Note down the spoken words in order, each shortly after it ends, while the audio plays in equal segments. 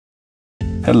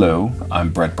Hello,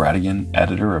 I'm Brett Bradigan,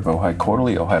 editor of Ojai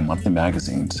Quarterly, Ojai Monthly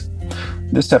Magazines.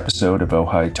 This episode of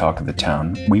Ojai Talk of the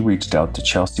Town, we reached out to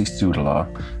Chelsea Sudala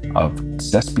of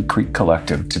Zesby Creek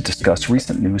Collective to discuss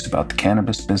recent news about the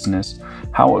cannabis business,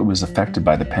 how it was affected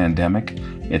by the pandemic,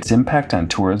 its impact on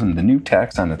tourism, the new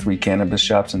tax on the 3 cannabis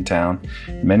shops in town,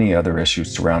 many other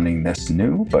issues surrounding this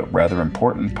new but rather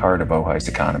important part of Ojai's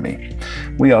economy.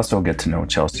 We also get to know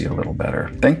Chelsea a little better.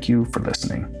 Thank you for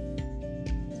listening.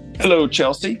 Hello,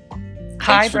 Chelsea.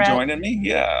 Hi, Thanks for Brett. joining me.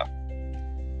 Yeah,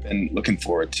 been looking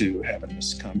forward to having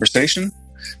this conversation.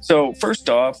 So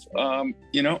first off,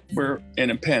 we're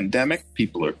in a pandemic.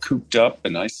 People are cooped up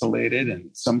and isolated, and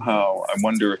somehow I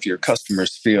wonder if your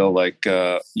customers feel like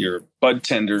your bud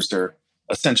tenders are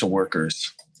essential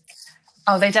workers.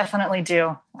 Oh, they definitely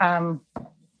do.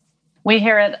 We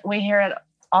hear it. We hear it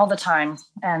all the time,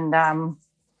 and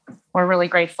we're really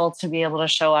grateful to be able to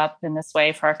show up in this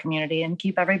way for our community and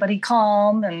keep everybody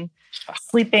calm and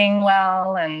sleeping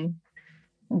well and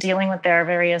dealing with their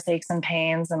various aches and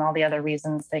pains and all the other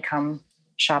reasons they come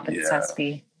shop at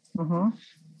Zesby. Mm-hmm.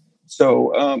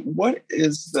 So, what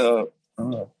is the,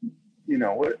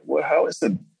 how is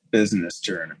the business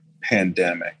during a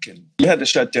pandemic? And you had to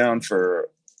shut down for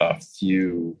a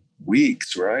few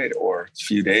weeks, right? Or a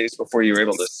few days before you were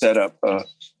able to set up a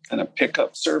kind of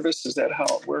pickup service. Is that how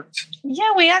it worked?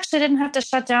 Yeah, we actually didn't have to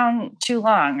shut down too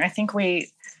long. I think I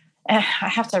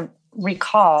have to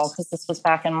recall because this was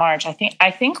back in March. I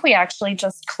think we actually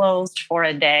just closed for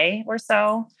a day or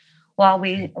so while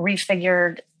we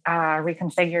reconfigured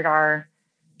our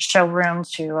showroom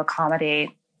to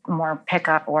accommodate more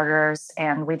pickup orders,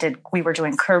 and we were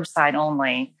doing curbside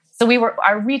only. So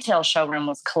our retail showroom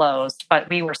was closed, but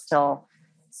we were still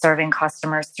serving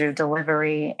customers through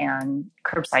delivery and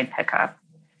curbside pickup.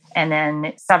 And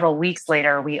then several weeks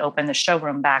later, we opened the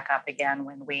showroom back up again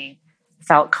when we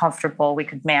felt comfortable we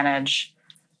could manage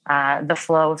the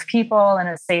flow of people in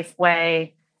a safe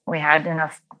way. We had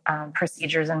enough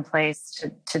procedures in place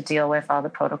to deal with all the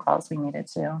protocols we needed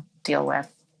to deal with.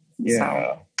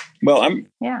 Yeah. Well, I'm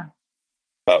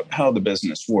about how the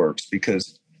business works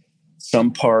because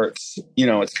some parts,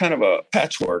 it's kind of a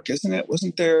patchwork, isn't it?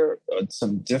 Wasn't there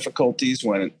some difficulties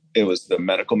when it was the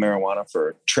medical marijuana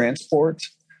for transport?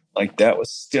 Like that was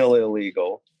still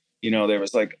illegal. There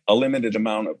was like a limited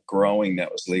amount of growing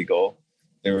that was legal.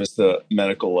 There was the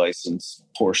medical license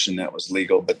portion that was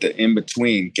legal, but the in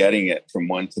between getting it from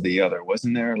one to the other,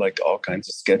 wasn't there like all kinds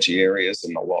of sketchy areas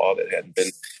in the law that hadn't been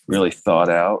really thought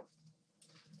out?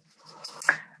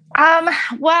 The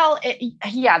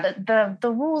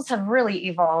rules have really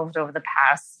evolved over the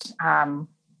past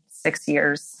 6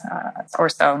 years or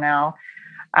so now.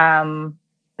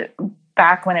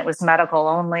 Back when it was medical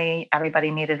only,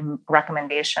 everybody needed a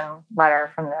recommendation letter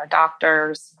from their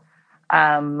doctors.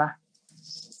 There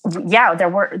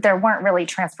weren't really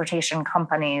transportation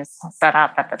companies set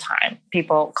up at the time.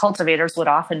 Cultivators would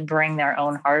often bring their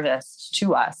own harvest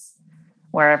to us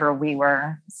wherever we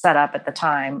were set up at the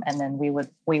time, and then we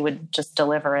would just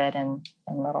deliver it in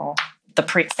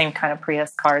same kind of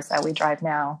Prius cars that we drive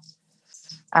now.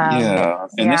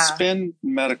 It's been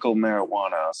medical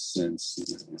marijuana since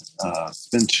it's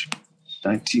been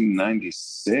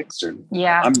 1996 or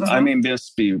I mean,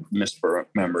 just be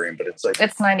misremembering, but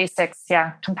it's 96.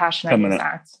 Yeah, Compassionate Use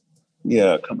Act.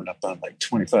 Yeah, coming up on like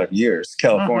 25 years.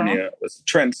 California was a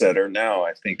trendsetter. Now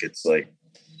I think it's like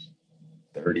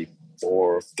 30.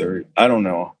 I don't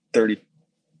know, 30,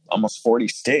 almost 40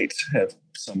 states have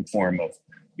some form of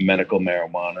medical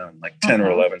marijuana, and like 10 or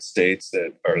 11 states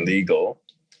that are legal.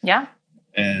 Yeah.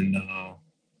 And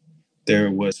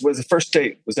there was the first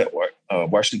state, was that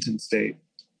Washington State?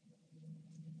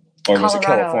 Or Colorado. Was it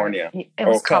California? It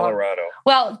was Colorado.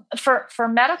 Well, for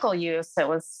medical use, it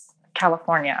was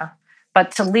California. But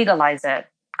to legalize it,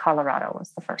 Colorado was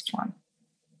the first one.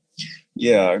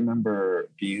 Yeah, I remember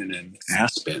being in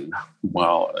Aspen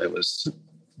while it was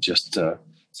just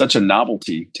such a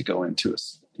novelty to go into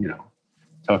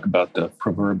talk about the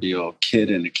proverbial kid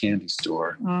in a candy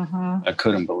store. I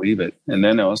couldn't believe it. And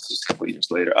then it was just a couple of years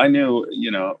later, I knew,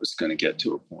 it was going to get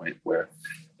to a point where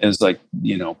it was like,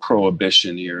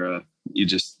 Prohibition era. It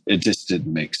just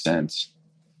didn't make sense.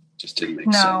 Just didn't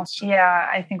make sense. Yeah,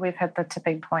 I think we've hit the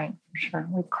tipping point for sure.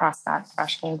 We've crossed that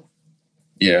threshold.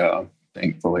 Yeah,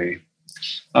 thankfully.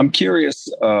 I'm curious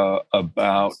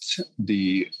about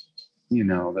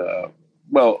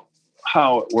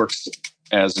how it works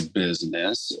as a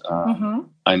business.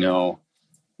 I know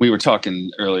we were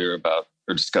talking earlier about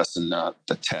or discussing the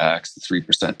tax, the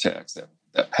 3% tax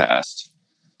that passed.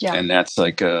 Yeah. And that's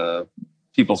like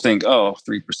people think,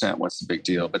 3%, what's the big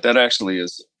deal? But that actually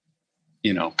is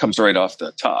comes right off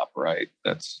the top, right?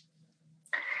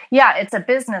 Yeah, it's a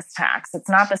business tax. It's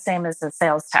not the same as a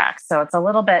sales tax. So it's a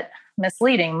little bit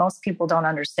misleading. Most people don't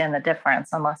understand the difference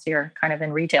unless you're kind of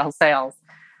in retail sales.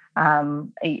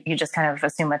 You just kind of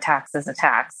assume a tax is a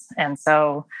tax. And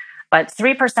so, but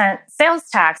 3% sales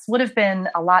tax would have been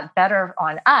a lot better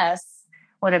on us,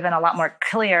 would have been a lot more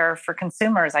clear for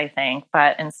consumers, I think.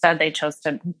 But instead, they chose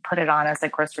to put it on as a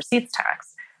gross receipts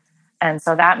tax. And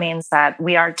so that means that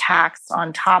we are taxed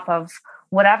on top of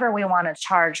whatever we want to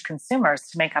charge consumers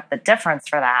to make up the difference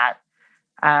for that.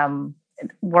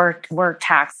 We're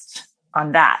taxed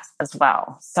on that as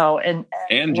well. So, and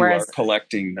you are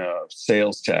collecting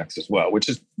sales tax as well, which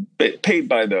is paid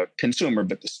by the consumer,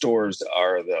 but the stores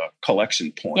are the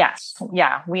collection point. Yes,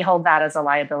 yeah, we hold that as a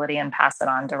liability and pass it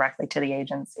on directly to the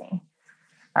agency.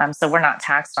 So we're not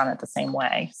taxed on it the same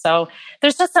way. So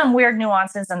there's just some weird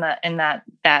nuances in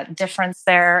that difference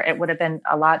there. It would have been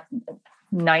a lot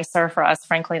nicer for us,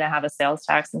 frankly, to have a sales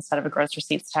tax instead of a gross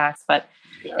receipts tax. But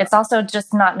it's also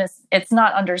just it's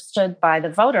not understood by the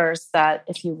voters that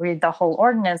if you read the whole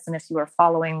ordinance and if you were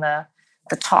following the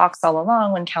talks all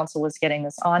along when council was getting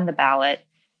this on the ballot,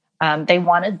 they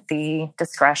wanted the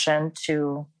discretion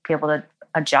to be able to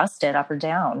adjust it up or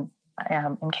down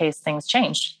in case things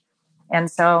changed.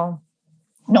 And so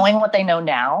knowing what they know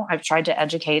now, I've tried to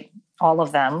educate all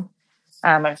of them.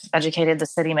 I've educated the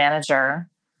city manager.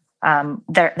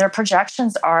 Their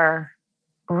projections are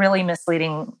really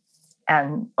misleading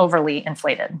and overly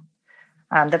inflated.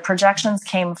 The projections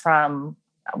came from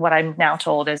what I'm now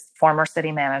told is former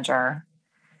city manager,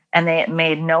 and they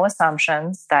made no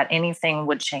assumptions that anything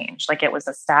would change. Like it was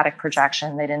a static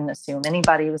projection. They didn't assume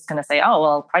anybody was going to say, oh,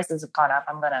 well, prices have gone up,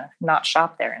 I'm going to not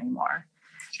shop there anymore.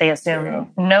 They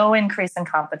assumed no increase in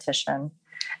competition.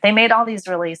 They made all these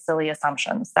really silly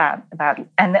assumptions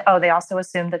they also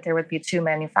assumed that there would be 2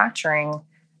 manufacturing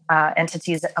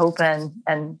entities open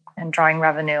and drawing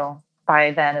revenue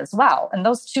by then as well. And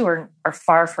those 2 are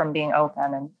far from being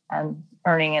open and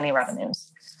earning any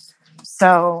revenues.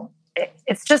 So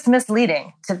it's just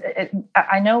misleading.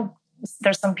 I know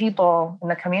there's some people in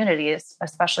the community,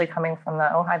 especially coming from the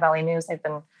Ojai Valley News, they've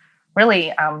been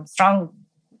really strong,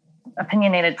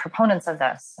 opinionated proponents of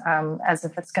this, as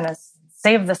if it's going to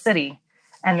save the city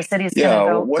and the city's going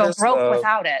to go broke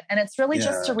without it. And it's really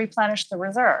just to replenish the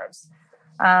reserves.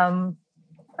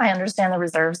 I understand the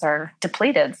reserves are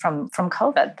depleted from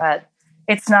COVID, but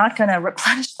it's not going to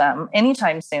replenish them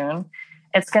anytime soon.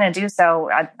 It's going to do so,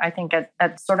 I think,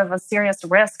 at sort of a serious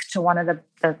risk to one of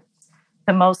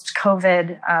the most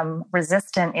COVID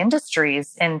resistant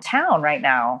industries in town right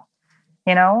now.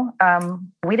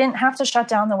 We didn't have to shut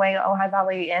down the way Ojai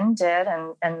Valley Inn did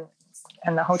and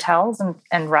the hotels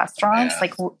and restaurants.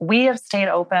 Like we have stayed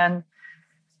open.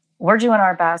 We're doing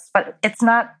our best, but it's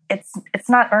not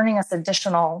earning us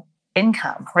additional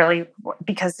income really,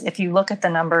 because if you look at the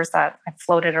numbers that I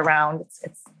floated around,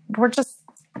 we're just,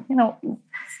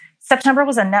 September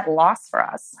was a net loss for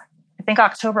us. I think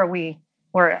October we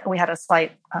had a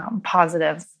slight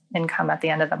positive income at the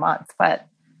end of the month, but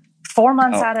 4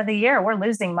 months out of the year, we're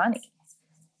losing money.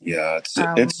 Yeah,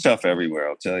 it's tough everywhere,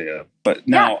 I'll tell you. But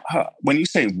now, when you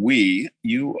say we,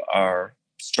 you are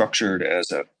structured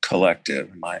as a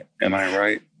collective. Am I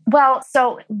right? Well,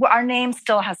 so our name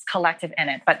still has collective in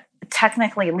it, but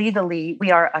technically, legally,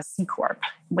 we are a C corp.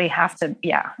 We have to,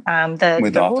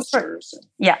 with the officers.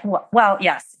 Well,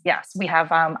 yes. We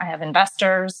have. I have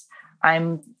investors.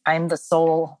 I'm the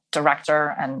sole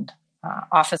director and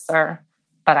officer,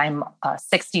 but I'm a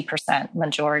 60%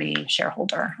 majority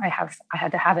shareholder. I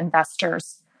had to have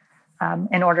investors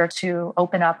in order to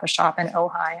open up a shop in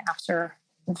Ojai after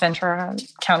Ventura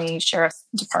County Sheriff's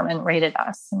Department raided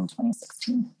us in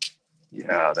 2016.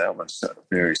 Yeah, that was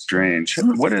very strange.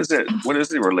 What is it? What is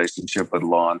the relationship with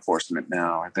law enforcement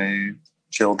now? Are they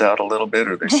chilled out a little bit,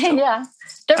 or are they still? Yeah,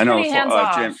 they're pretty hands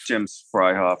off. Jim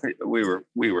Fryhoff,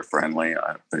 we were friendly.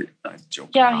 I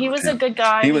joked. Yeah, he was a good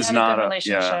guy. He was not a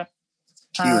relationship.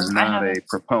 He was not a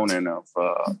proponent of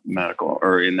medical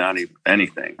or in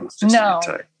anything. He was just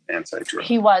anti-drug.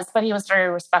 He was, but he was very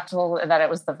respectful that it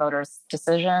was the voters'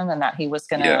 decision and that he was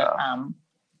going to,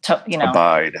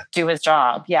 abide, do his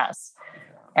job. Yes.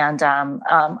 And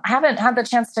I haven't had the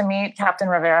chance to meet Captain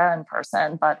Rivera in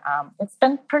person, but it's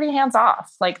been pretty hands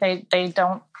off. Like they're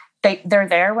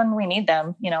there when we need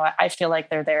them. I feel like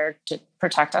they're there to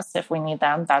protect us if we need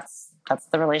them. That's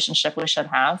the relationship we should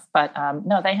have. But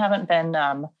no, they haven't been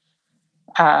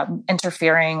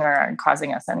interfering or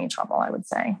causing us any trouble, I would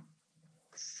say.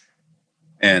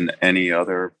 And any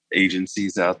other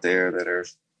agencies out there that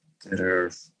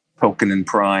are poking and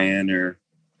prying or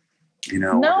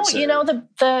No,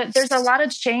 there's a lot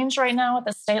of change right now at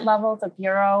the state level. The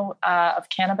Bureau of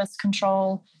Cannabis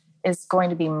Control is going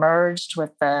to be merged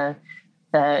with the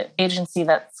agency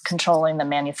that's controlling the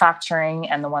manufacturing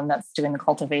and the one that's doing the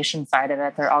cultivation side of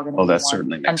it. They're all going to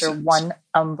be under one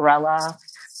umbrella.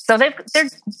 So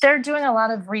they're doing a lot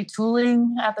of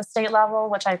retooling at the state level,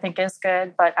 which I think is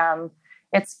good. But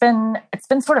it's been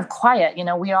sort of quiet.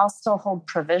 We all still hold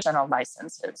provisional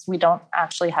licenses. We don't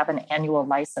actually have an annual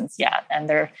license yet, and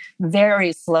they're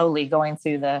very slowly going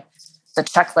through the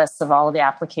checklists of all of the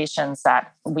applications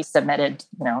that we submitted,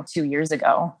 2 years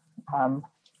ago,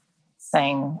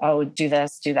 saying, "Oh, do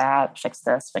this, do that, fix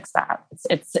this, fix that."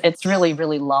 It's really,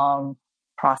 really long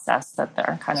process that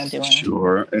they're kind of doing.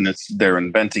 Sure, and they're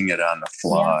inventing it on the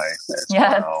fly.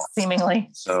 Well. Seemingly.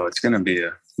 So it's going to be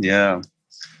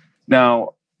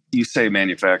Now, you say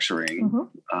manufacturing.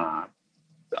 Mm-hmm.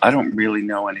 I don't really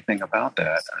know anything about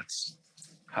that.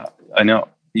 I know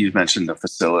you mentioned the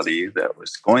facility that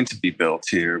was going to be built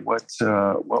here. What does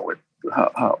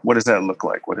that look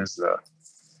like? What is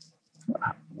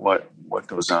what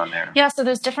goes on there? Yeah, so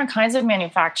there's different kinds of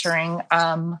manufacturing.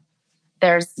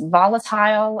 There's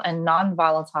volatile and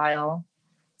non-volatile.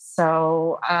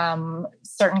 So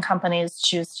certain companies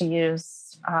choose to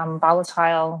use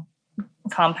volatile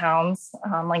compounds,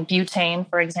 like butane,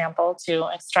 for example, to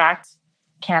extract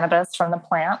cannabis from the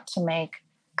plant to make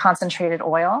concentrated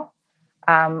oil.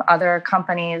 Other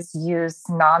companies use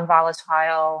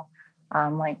non-volatile,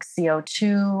 like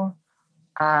CO2.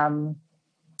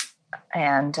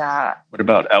 And what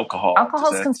about alcohol?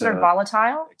 Alcohol is considered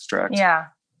volatile. Extract. Yeah,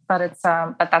 but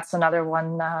that's another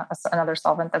one, another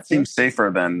solvent that's seems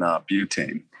safer than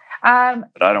butane.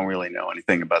 But I don't really know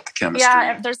anything about the chemistry.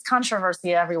 Yeah, there's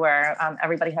controversy everywhere.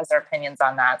 Everybody has their opinions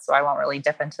on that, so I won't really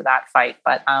dip into that fight.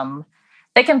 But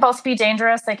they can both be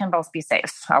dangerous. They can both be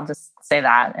safe. I'll just say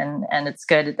that. And it's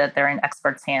good that they're in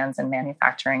experts' hands in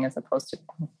manufacturing as opposed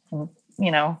to,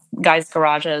 guys'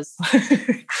 garages.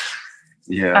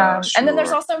 Yeah, sure. And then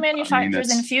there's also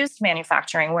infused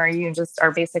manufacturing, where you just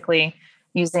are basically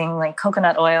using like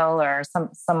coconut oil or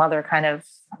some other kind of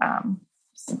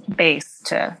base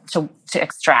to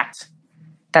extract.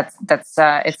 That's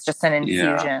it's just an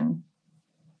infusion.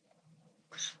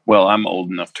 Yeah. Well, I'm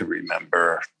old enough to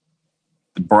remember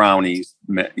the brownies.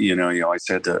 You always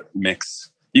had to mix.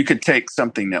 You could take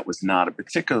something that was not a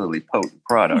particularly potent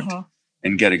product. Mm-hmm.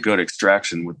 And get a good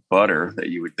extraction with butter that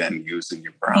you would then use in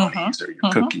your brownies or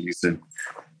your cookies.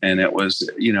 And it was,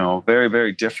 very,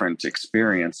 very different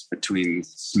experience between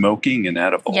smoking and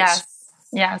edibles. Yes.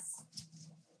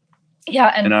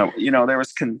 Yeah. And there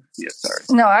was, sorry.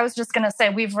 No, I was just going to say,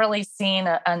 we've really seen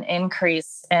an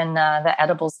increase in the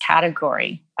edibles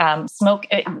category.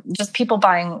 Just people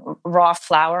buying raw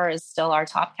flour is still our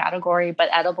top category, but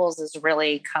edibles is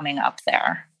really coming up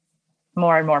there.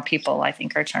 More and more people, I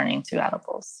think, are turning to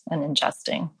edibles and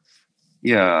ingesting.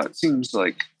 Yeah, it seems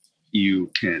like you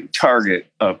can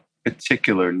target a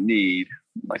particular need,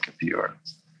 like if you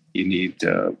need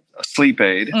a sleep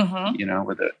aid,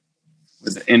 with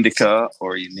the indica,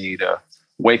 or you need a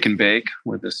wake and bake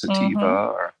with the sativa,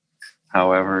 or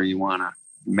however you want to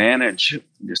manage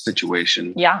your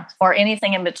situation. Yeah, or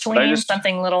anything in between,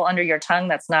 something little under your tongue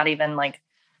that's not even like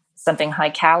something high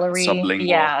calorie. Sublingual.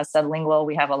 Yeah, sublingual.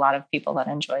 We have a lot of people that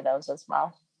enjoy those as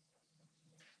well.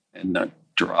 And the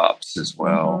drops as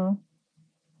well. Mm-hmm.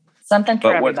 Something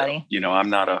for everybody. I'm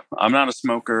not a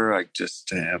smoker. I just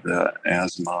have the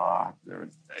asthma. It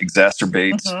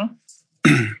exacerbates.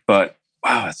 Mm-hmm. But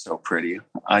wow, it's so pretty.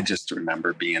 I just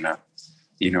remember being a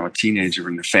teenager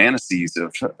in the fantasies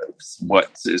of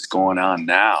what is going on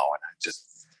now. And I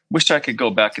just wish I could go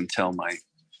back and tell my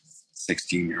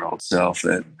 16-year-old self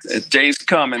that day's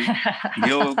coming.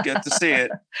 You'll get to see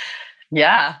it.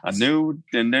 Yeah. A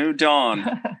new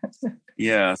dawn.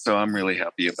 Yeah. So I'm really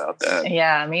happy about that.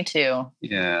 Yeah, me too.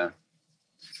 Yeah.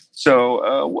 So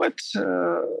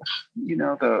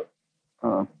the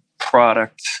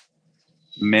product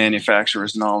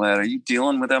manufacturers and all that, are you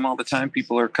dealing with them all the time?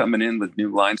 People are coming in with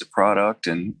new lines of product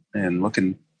and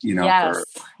looking,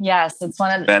 Yes. It's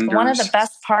one of the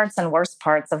best parts and worst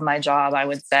parts of my job, I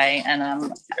would say.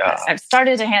 And I've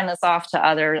started to hand this off to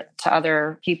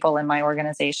other people in my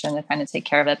organization to kind of take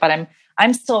care of it. But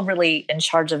I'm still really in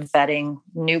charge of vetting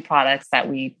new products that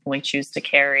we choose to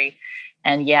carry.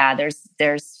 And yeah,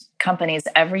 there's companies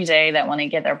every day that want to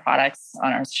get their products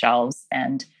on our shelves.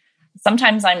 And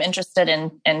sometimes I'm interested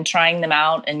in trying them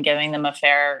out and giving them a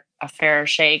fair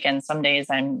shake. And some days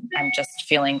I'm just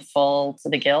feeling full to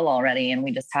the gill already, and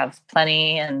we just have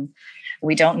plenty, and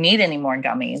we don't need any more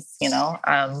gummies,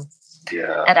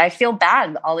 Yeah. And I feel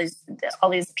bad, all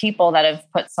these people that have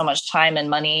put so much time and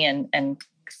money and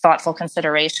thoughtful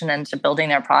consideration into building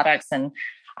their products, and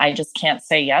I just can't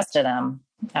say yes to them.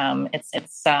 It's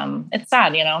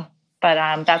sad,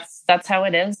 but that's how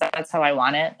it is. That's how I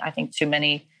want it. I think too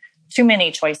many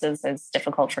choices is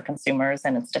difficult for consumers,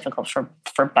 and it's difficult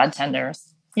for bud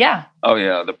tenders. Yeah. Oh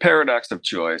yeah, the paradox of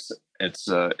choice.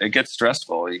 It gets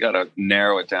stressful. You got to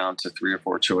narrow it down to 3 or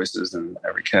 4 choices in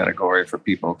every category for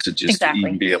people to just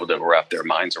even be able to wrap their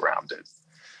minds around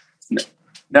it.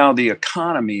 Now, the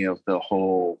economy of the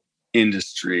whole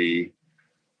industry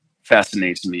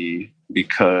fascinates me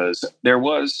because there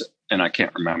was, and I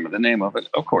can't remember the name of it,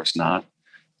 of course not,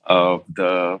 of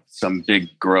some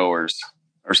big growers,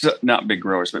 or not big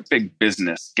growers, but big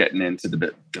business getting into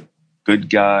the Good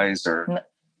Guys, or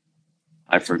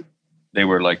they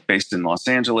were like based in Los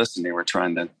Angeles, and they were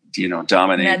trying to,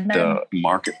 dominate the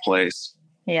marketplace.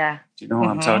 Yeah. Do you know what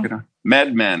I'm talking about?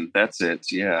 MedMen, that's it.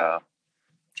 Yeah.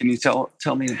 Can you tell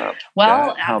me about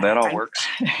how that all works?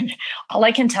 All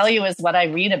I can tell you is what I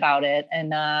read about it,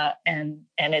 and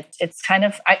it's kind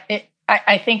of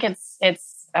I think it's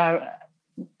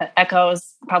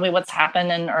echoes probably what's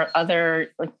happened in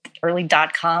other early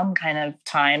 .com kind of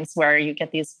times, where you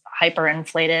get these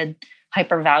hyper-inflated,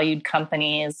 hyper-valued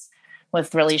companies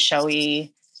with really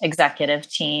showy executive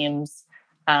teams,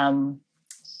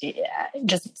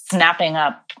 just snapping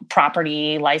up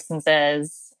property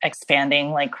licenses,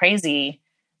 expanding like crazy,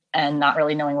 and not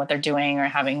really knowing what they're doing or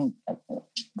having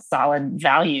solid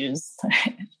values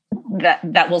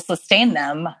that will sustain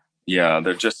them. Yeah,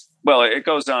 they're just, well, it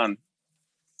goes on.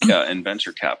 Yeah, in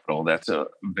venture capital, that's a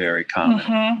very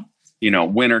common,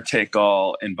 winner take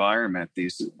all environment.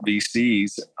 These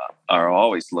VCs are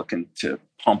always looking to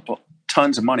pump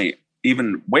tons of money,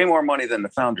 even way more money than the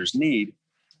founders need,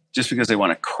 just because they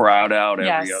want to crowd out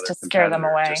every other to scare them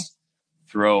away. Just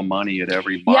throw money at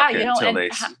every market until they.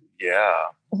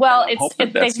 Well,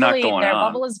 that's not going on. Their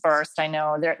bubble is burst. I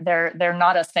know they're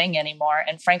not a thing anymore,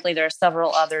 and frankly, there are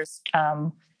several others,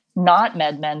 not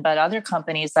MedMen, but other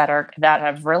companies that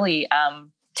have really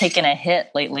taken a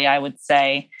hit lately, I would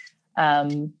say.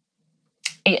 I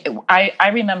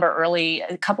remember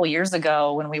a couple years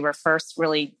ago, when we were first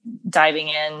really diving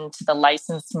into the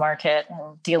licensed market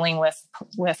and dealing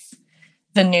with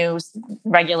the new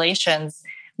regulations,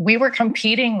 we were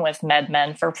competing with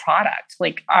MedMen for product.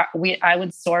 Like I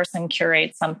would source and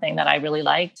curate something that I really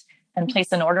liked and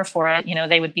place an order for it.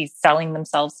 They would be selling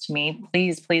themselves to me.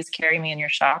 Please carry me in your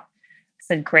shop. I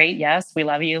said, great. Yes, we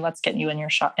love you. Let's get you in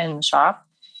the shop.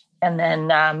 And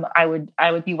then I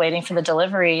would be waiting for the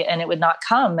delivery, and it would not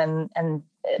come. And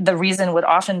the reason would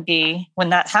often be, when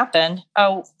that happened,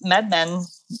 MedMen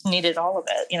needed all of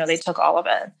it. They took all of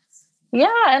it.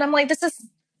 Yeah. And I'm like, this is,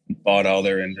 bought all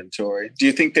their inventory. Do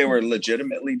you think they were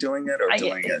legitimately doing it, or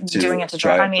doing it to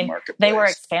drive the marketplace? They were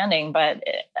expanding, but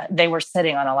they were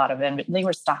sitting on a lot of they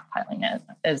were stockpiling it,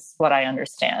 is what I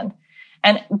understand.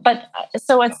 It's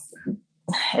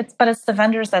the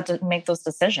vendors that make those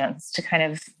decisions to kind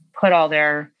of put all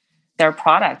their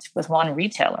product with one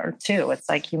retailer too. It's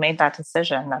like, you made that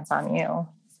decision, that's on you.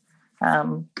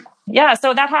 So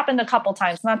that happened a couple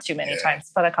times, not too many times,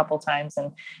 but a couple times,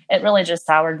 and it really just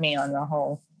soured me on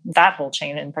that whole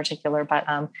chain in particular. But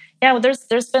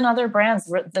there's been other brands.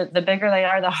 The bigger they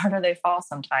are, the harder they fall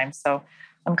sometimes. So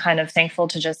I'm kind of thankful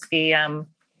to just be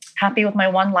happy with my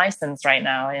one license right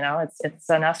now. It's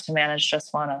enough to manage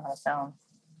just one on its own.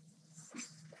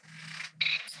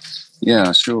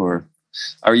 Yeah, sure.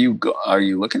 Are you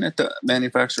looking at the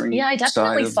manufacturing? Yeah, I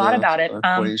definitely thought about it.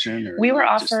 Equation, we were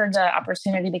offered the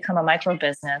opportunity to become a micro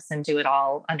business and do it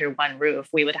all under one roof.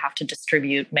 We would have to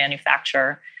distribute,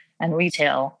 manufacture, and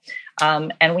retail.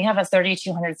 And we have a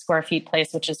 3,200 square feet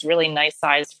place, which is really nice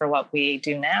size for what we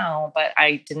do now. But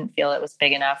I didn't feel it was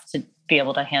big enough to be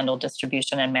able to handle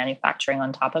distribution and manufacturing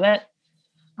on top of it.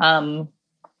 And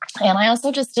I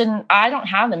also I don't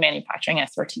have the manufacturing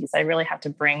expertise. I really have to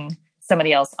bring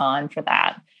somebody else on for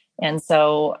that. And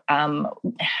so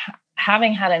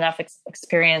having had enough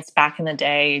experience back in the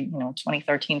day,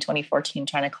 2013, 2014,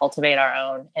 trying to cultivate our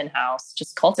own in-house,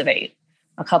 just cultivate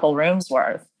a couple rooms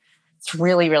worth, it's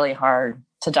really, really hard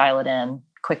to dial it in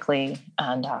quickly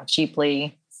and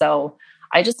cheaply. So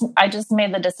I just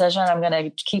made the decision, I'm going to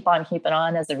keep on keeping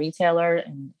on as a retailer,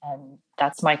 and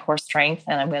that's my core strength.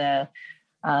 And I'm going to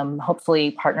hopefully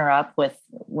partner up with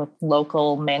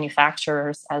local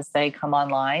manufacturers as they come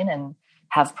online and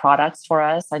have products for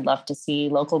us. I'd love to see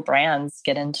local brands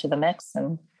get into the mix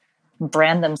and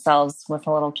brand themselves with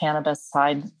a little cannabis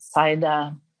side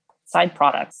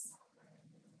products.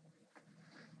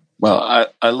 Well,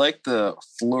 I like the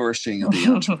flourishing of the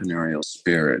entrepreneurial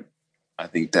spirit. I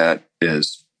think that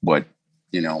is what,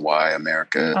 why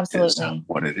America Absolutely. is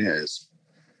what it is.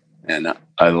 And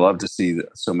I love to see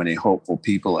so many hopeful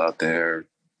people out there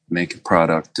making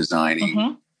product,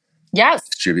 designing, yes,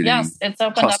 distributing. Yes, it's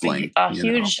opened up a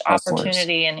huge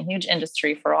opportunity and a huge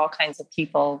industry for all kinds of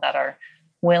people that are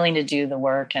willing to do the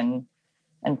work and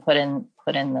put in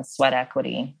the sweat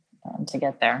equity to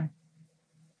get there.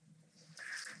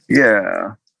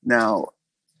 Yeah. Now,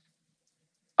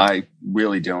 I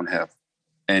really don't have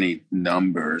any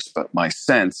numbers, but my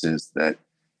sense is that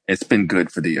it's been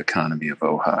good for the economy of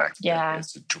Ojai. Yeah.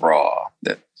 It's a draw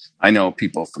that I know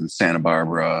people from Santa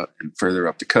Barbara and further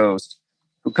up the coast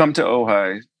who come to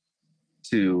Ojai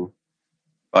to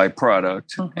buy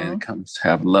product and comes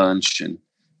have lunch and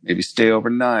maybe stay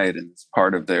overnight, and it's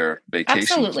part of their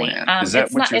vacation plan. Is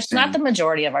that what you're saying? It's not the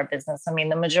majority of our business. I mean,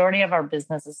 the majority of our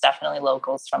business is definitely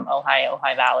locals from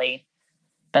Ojai Valley,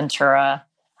 Ventura.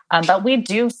 But we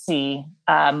do see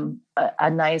a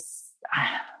nice,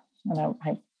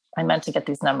 I meant to get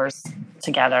these numbers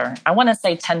together. I want to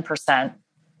say 10%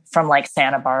 from like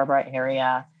Santa Barbara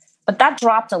area, but that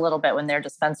dropped a little bit when their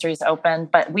dispensaries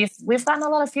opened. But we've gotten a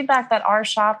lot of feedback that our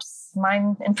shops,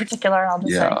 mine in particular, I'll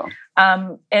just say,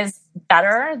 is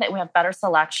better, that we have better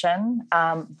selection.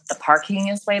 The parking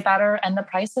is way better and the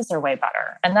prices are way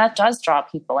better. And that does draw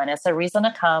people in. It's a reason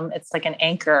to come. It's like an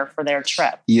anchor for their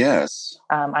trip. Yes.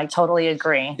 I totally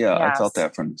agree. Yeah, yes. I felt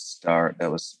that from the start.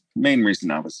 That was the main reason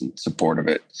I was in support of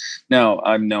it. Now,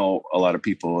 I know a lot of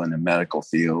people in the medical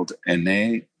field, and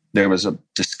there was a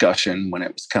discussion when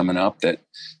it was coming up that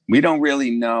we don't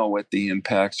really know what the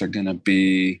impacts are going to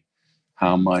be,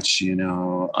 how much,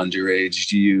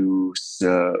 underage use,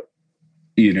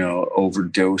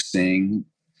 overdosing,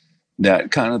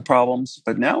 that kind of problems.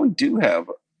 But now we do have,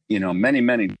 many,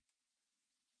 many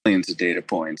millions of data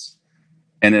points.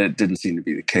 And it didn't seem to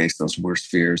be the case. Those worst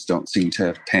fears don't seem to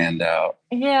have panned out.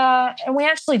 Yeah, and we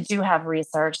actually do have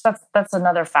research. That's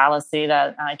another fallacy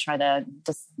that I try to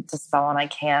dispel when I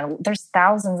can. There's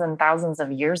thousands and thousands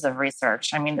of years of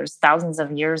research. I mean, there's thousands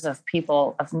of years of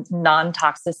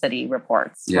non-toxicity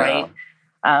reports, right?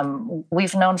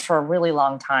 We've known for a really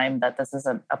long time that this is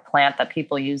a plant that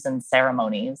people use in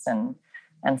ceremonies and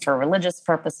for religious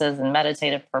purposes and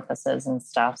meditative purposes and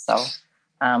stuff. So...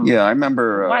 I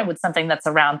remember. Why would something that's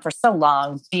around for so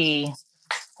long be,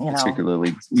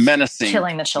 particularly menacing,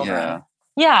 killing the children?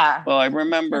 Yeah. Well, I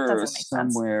remember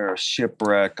somewhere a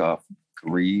shipwreck off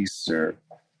Greece or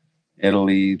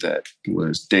Italy that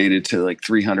was dated to like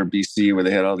 300 BC, where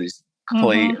they had all these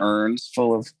clay urns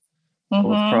full of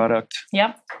product.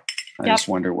 Yep. I just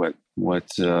wonder what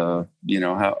how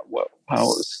it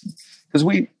was, because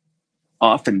we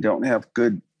often don't have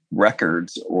good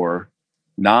records or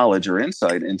knowledge or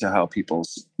insight into how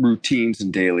people's routines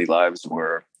and daily lives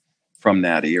were from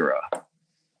that era.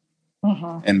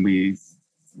 And we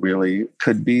really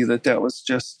could be that was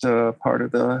just part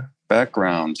of the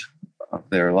background of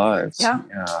their lives. Yeah,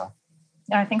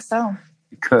 I think so.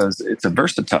 Because it's a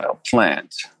versatile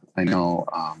plant. I know,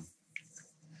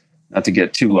 not to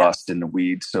get too lost in the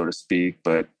weeds, so to speak,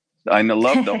 but I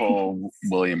love the whole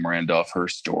William Randolph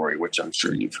Hearst story, which I'm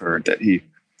sure you've heard, that he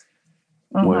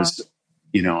was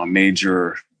a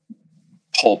major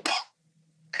pulp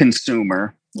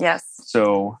consumer. Yes.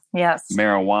 So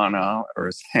marijuana, or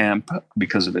hemp,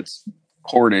 because of its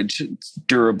cordage, its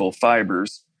durable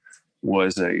fibers,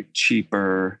 was a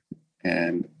cheaper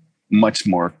and much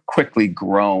more quickly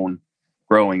growing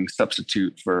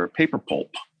substitute for paper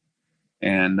pulp.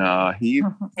 And he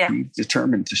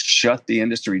determined to shut the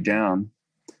industry down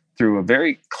through a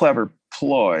very clever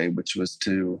ploy, which was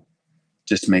to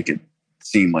just make it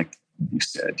seem like, you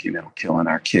said, killing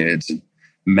our kids and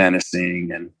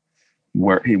menacing, and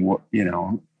where he,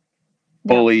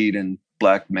 bullied and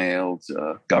blackmailed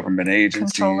government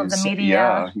agencies. Control of the media.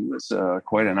 Yeah, he was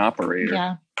quite an operator.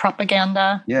 Yeah,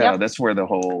 propaganda. Yeah, that's where the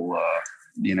whole,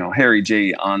 Harry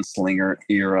J. Anslinger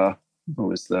era, who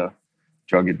was the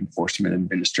Drug Enforcement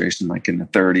Administration, like in the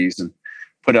 30s, and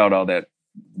put out all that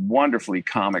wonderfully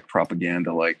comic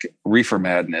propaganda like Reefer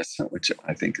Madness, which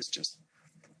I think is just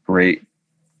great.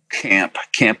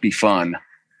 Can't be fun.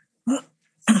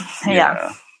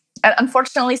 Yeah.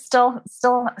 Unfortunately, still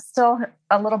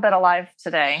a little bit alive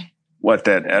today. What,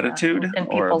 that attitude in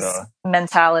people's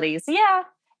mentalities? Yeah.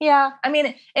 I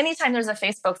mean, anytime there's a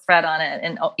Facebook thread on it,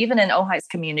 and even in Ojai's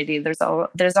community, there's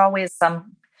always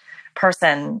some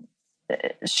person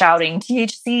shouting,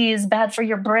 "THC is bad for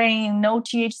your brain. No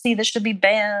THC. This should be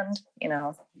banned."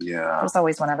 Yeah. There's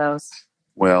always one of those.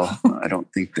 Well, I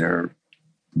don't think they're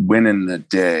winning the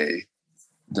day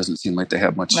doesn't seem like they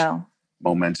have much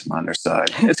momentum on their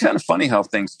side. It's kind of funny how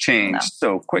things change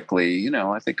so quickly. You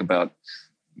know, I think about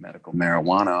medical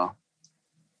marijuana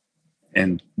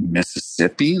in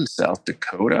Mississippi and South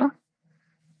Dakota.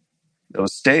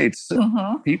 Those states,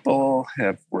 people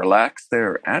have relaxed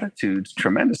their attitudes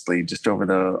tremendously just over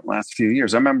the last few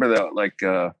years. I remember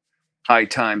the High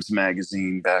Times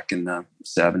magazine back in the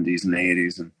 70s and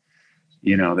 80s, and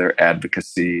you know, their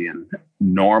advocacy and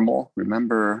NORML.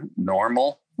 Remember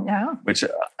NORML? Yeah. Which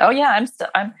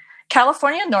I'm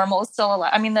California NORML is still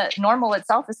alive. I mean, the NORML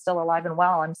itself is still alive and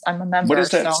well. I'm a member. What does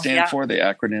that stand for? The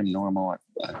acronym NORML?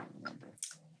 I don't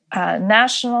remember.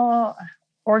 National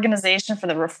Organization for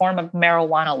the Reform of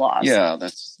Marijuana Laws. Yeah,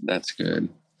 that's good.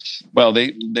 Well,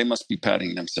 they must be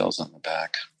patting themselves on the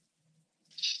back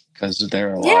because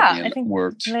they're lobbying. I think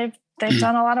worked. They've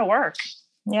done a lot of work.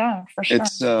 Yeah, for sure.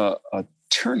 It's a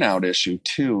turnout issue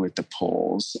too at the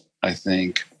polls. I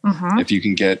think if you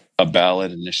can get a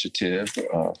ballot initiative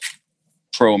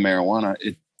pro marijuana,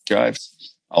 it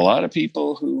drives a lot of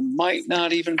people who might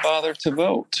not even bother to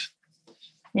vote.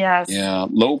 Yes. Yeah,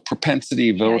 low propensity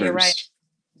voters. Yeah, you're right.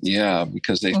 Yeah,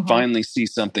 because they finally see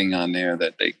something on there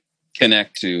that they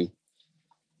connect to,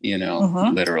 you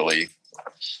know, literally.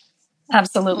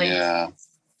 Absolutely. Yeah.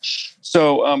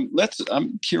 So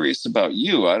I'm curious about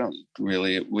you. I don't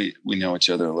really, we know each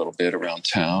other a little bit around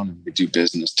town and we do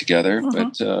business together,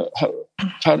 but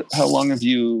how long have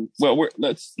you,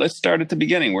 let's start at the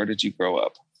beginning. Where did you grow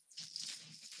up?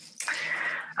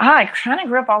 I kind of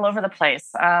grew up all over the place.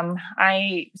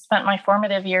 I spent my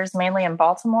formative years mainly in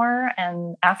Baltimore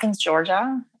and Athens,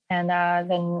 Georgia, and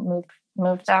then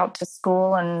moved out to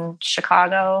school in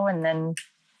Chicago, and then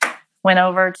went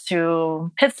over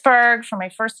to Pittsburgh for my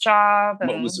first job.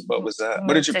 What was that?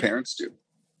 What did your parents do?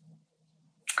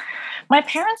 My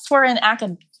parents were in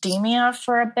academia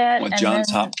for a bit.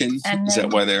 Johns Hopkins? Is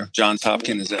that why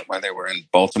they were in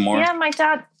Baltimore? Yeah, my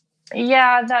dad.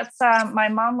 Yeah, that's my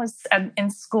mom was in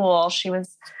school. She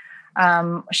was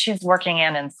working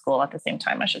and in school at the same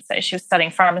time, I should say. She was studying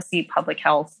pharmacy, public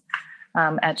health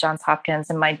at Johns Hopkins,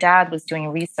 and my dad was doing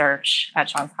research at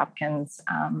Johns Hopkins.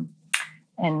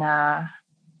 And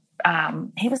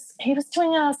he was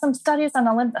doing some studies on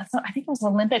I think it was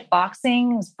Olympic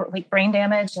boxing. It was like brain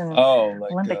damage and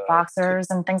Olympic boxers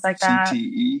and things like that.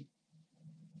 CTE?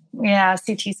 Yeah,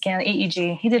 CT scan,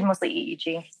 EEG. He did mostly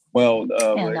EEG. Well,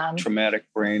 traumatic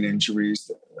brain injuries.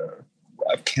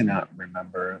 I cannot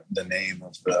remember the name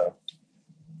of the,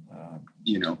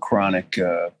 chronic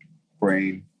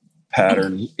brain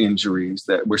pattern injuries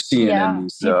that we're seeing in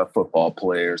these football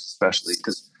players, especially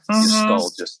because your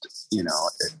skull just,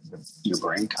 your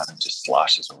brain kind of just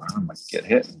sloshes around when you get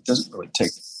hit. It doesn't really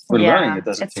take, we're learning it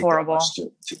doesn't take that much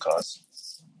to cause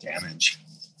damage.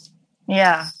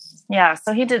 Yeah. Yeah.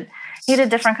 So he did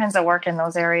different kinds of work in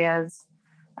those areas.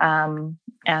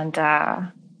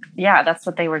 That's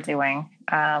what they were doing.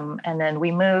 And then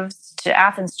we moved to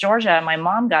Athens, Georgia. My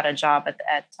mom got a job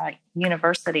at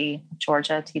University of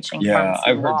Georgia teaching. Yeah,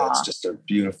 I've heard that's just a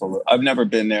beautiful. I've never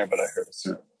been there, but I heard it's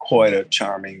quite a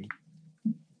charming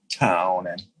town,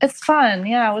 and it's fun.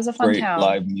 Yeah, it was a fun great town.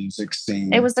 Live music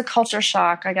scene. It was a culture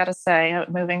shock, I got to say.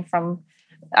 Moving from,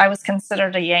 I was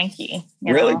considered a Yankee.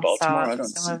 Really, Baltimore? I don't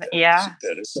see that. Yeah.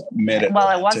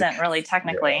 Well, it wasn't really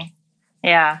technically.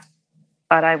 Yeah.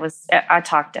 But I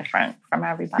talked different from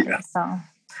everybody. Yeah. So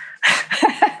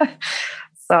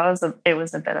it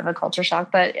was a bit of a culture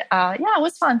shock, but it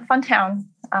was fun town.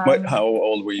 How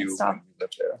old were you when you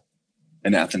lived there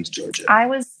in Athens, Georgia? I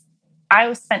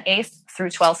spent 8th through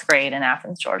 12th grade in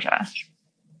Athens, Georgia.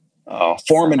 Oh,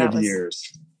 formative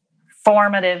years.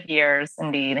 Formative years,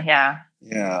 indeed. Yeah.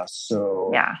 Yeah.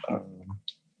 So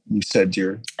you said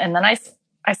and then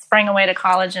I sprang away to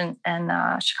college in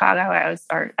Chicago.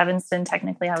 Evanston.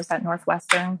 Technically, I was at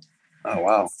Northwestern. Oh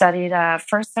wow! Studied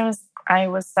first. I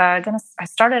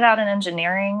started out in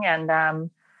engineering, and I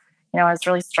was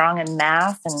really strong in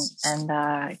math, and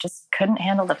I just couldn't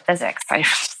handle the physics.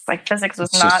 Physics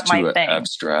was not my thing.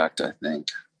 Abstract, I think.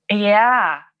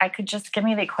 Yeah, I could just give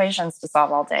me the equations to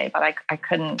solve all day, but I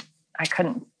couldn't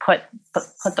put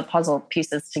the puzzle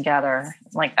pieces together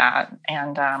like that,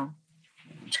 and.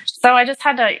 So I just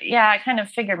had to, I kind of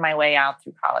figured my way out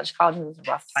through college. College was a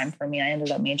rough time for me. I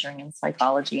ended up majoring in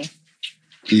psychology.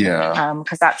 Yeah.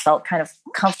 Because that felt kind of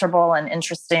comfortable and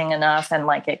interesting enough, and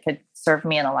like it could serve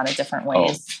me in a lot of different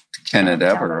ways. Oh, can it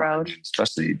ever? I mean,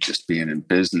 especially just being in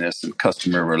business and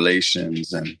customer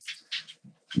relations and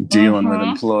dealing with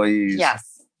employees.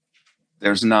 Yes.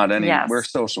 There's not any, we're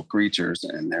social creatures,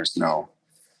 and there's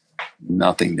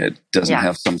nothing that doesn't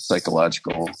have some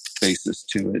psychological basis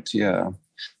to it. Yeah.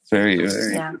 very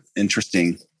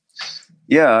interesting.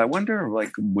 Yeah, I wonder,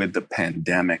 like, with the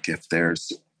pandemic, if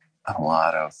there's a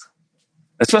lot of,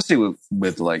 especially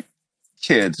with like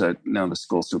kids. I know the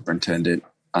school superintendent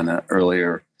on an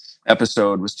earlier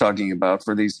episode was talking about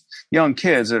for these young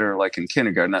kids that are like in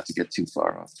kindergarten, not to get too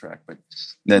far off track, but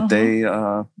that they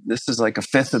this is like a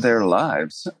fifth of their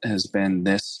lives has been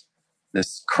this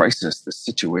crisis, this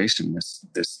situation,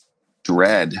 this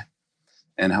dread,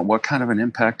 and what kind of an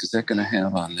impact is that going to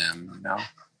have on them? You know,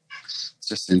 it's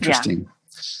just interesting.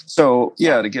 So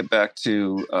to get back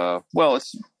to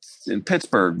it's in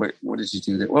Pittsburgh. What did you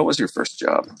do there? What was your first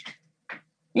job?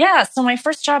 Yeah, so my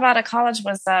first job out of college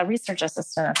was a research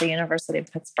assistant at the University of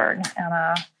Pittsburgh,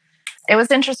 and it was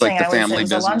interesting. Like the family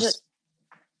business.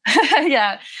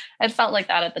 Yeah, it felt like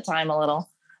that at the time a little.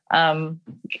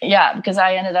 Because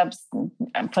I ended up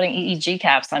putting EEG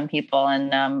caps on people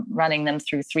and running them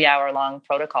through 3-hour-long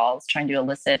protocols, trying to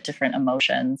elicit different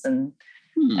emotions and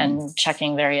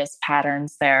checking various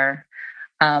patterns there.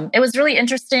 It was really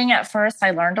interesting at first.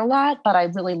 I learned a lot, but I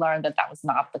really learned that was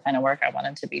not the kind of work I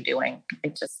wanted to be doing.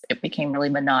 It became really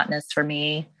monotonous for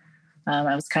me.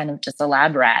 I was kind of just a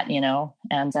lab rat, and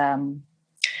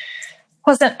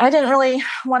I didn't really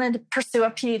want to pursue a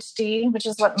PhD, which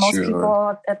is what most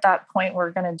people at that point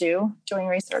were going to do, doing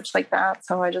research like that.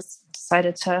 So I just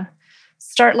decided to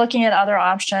start looking at other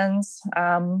options.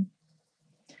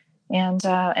 And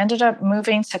ended up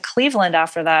moving to Cleveland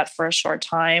after that for a short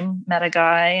time. Met a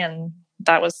guy, and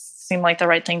that seemed like the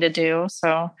right thing to do.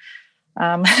 So,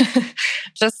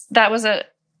 that was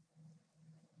it.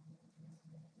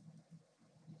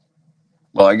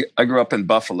 Well, I grew up in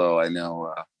Buffalo. I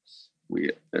know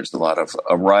there's a lot of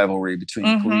a rivalry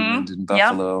between Cleveland and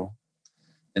Buffalo. Yep.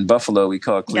 In Buffalo, we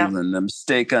call Cleveland the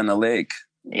mistake on the lake.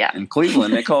 Yeah. In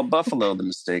Cleveland, they call Buffalo the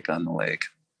mistake on the lake.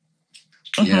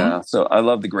 Yeah, so I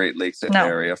love the Great Lakes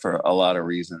area for a lot of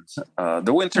reasons.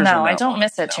 The winters. No, I don't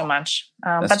miss it too much.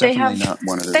 But they have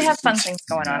fun things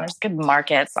going on. There's good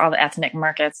markets, all the ethnic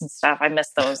markets and stuff. I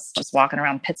miss those. Just walking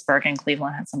around Pittsburgh and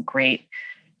Cleveland had some great.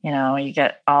 You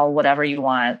get all whatever you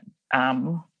want.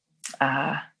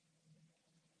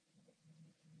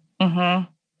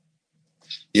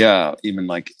 Yeah, even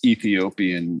like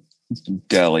Ethiopian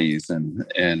delis and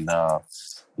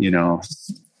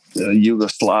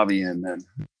Yugoslavian and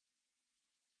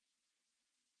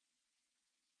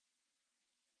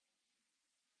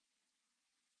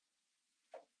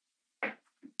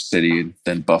city,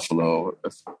 then Buffalo.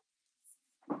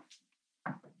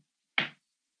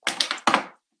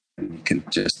 And you can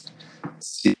just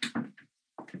see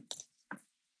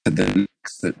the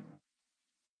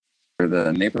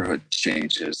neighborhood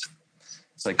changes.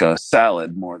 It's like a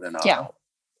salad more than a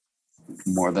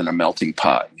melting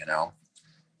pot,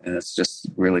 and it's just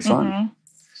really fun.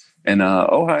 And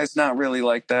Ojai is not really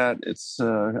like that. It's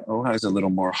Ojai is a little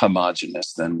more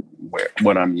homogenous than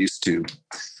what I'm used to.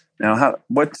 Now, how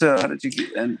did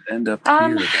you end up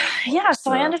here? Then?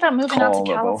 So I ended up moving out to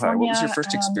California. What was your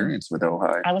first experience with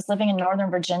Ojai? I was living in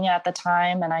Northern Virginia at the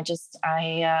time, and I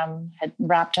had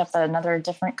wrapped up another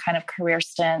different kind of career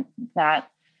stint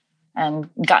and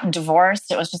gotten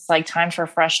divorced. It was just like time for a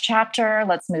fresh chapter.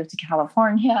 Let's move to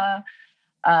California.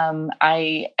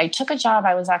 I took a job.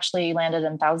 I was actually landed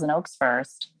in Thousand Oaks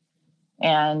first,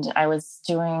 and I was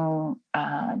doing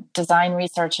design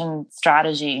research and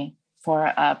strategy for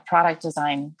a product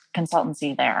design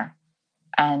consultancy there.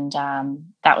 And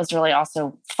that was really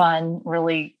also fun,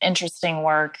 really interesting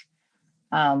work.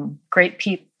 Great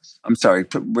people. I'm sorry,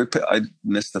 I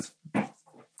missed the...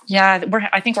 Yeah,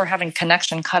 I think we're having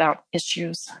connection cutout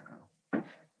issues.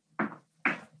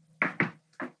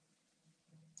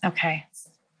 Okay.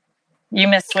 You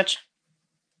missed which?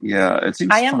 Yeah, it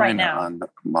seems I am fine right now. On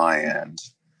my end.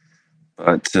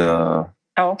 But...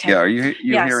 okay. Yeah, are you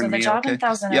hearing me? So the job in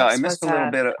Thousand Oaks I missed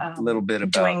a little bit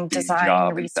about doing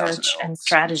design research and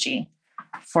strategy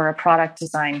for a product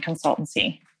design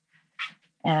consultancy,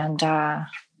 and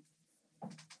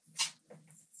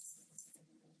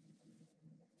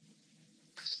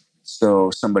so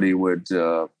somebody would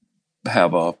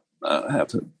have a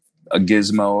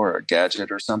gizmo or a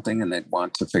gadget or something, and they'd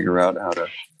want to figure out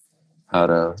how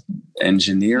to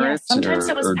engineer it. Sometimes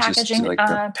it was packaging. Just like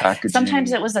packaging.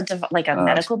 Sometimes it was a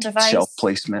medical device, shelf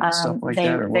placement, and stuff like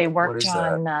that. Or they worked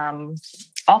on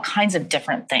all kinds of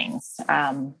different things.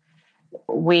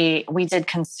 We did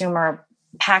consumer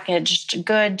packaged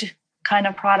good kind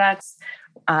of products.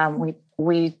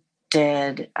 We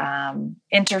did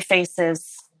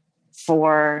interfaces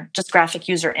for just graphic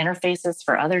user interfaces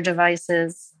for other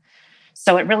devices.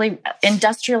 So it really,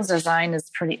 industrial design it's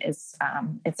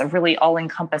a really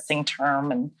all-encompassing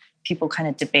term, and people kind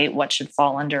of debate what should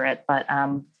fall under it, but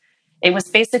it was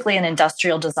basically an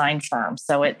industrial design firm.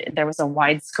 So there was a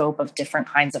wide scope of different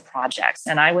kinds of projects.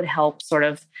 And I would help sort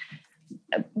of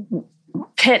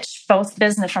pitch both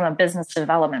business from a business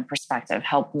development perspective,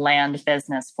 help land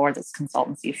business for this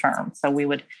consultancy firm. So we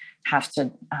would have to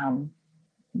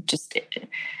just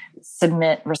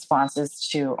submit responses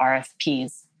to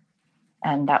RFPs.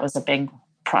 And that was a big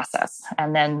process.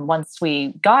 And then once we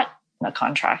got a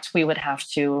contract, we would have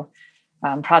to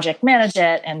project manage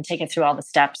it and take it through all the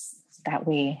steps that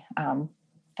we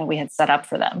had set up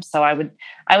for them. So I would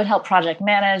help project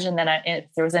manage, and then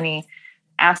if there was any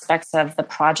aspects of the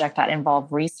project that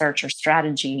involved research or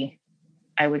strategy,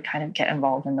 I would kind of get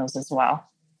involved in those as well.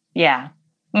 Yeah.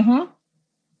 Mm-hmm.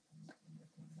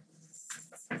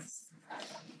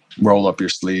 Roll up your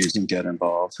sleeves and get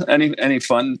involved. Any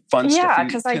fun stuff you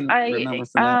can remember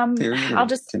from that period? I'll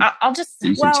just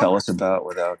you can tell us about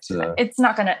without it's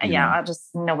not gonna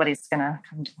nobody's gonna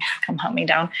come hunt me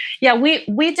down. Yeah,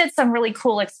 we did some really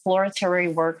cool exploratory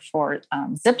work for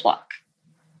Ziploc.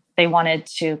 They wanted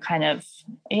to kind of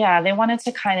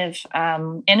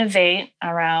innovate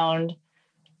around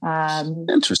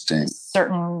interesting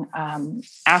certain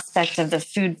aspect of the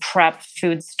food prep,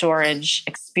 food storage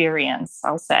experience,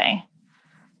 I'll say.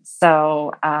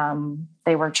 So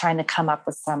they were trying to come up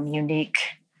with some unique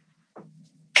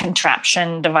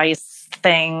contraption device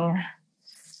thing.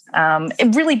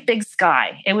 Really big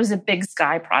sky. It was a big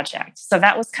sky project. So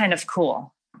that was kind of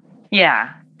cool.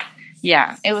 Yeah.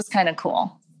 Yeah, it was kind of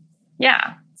cool.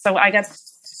 Yeah. So I got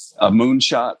a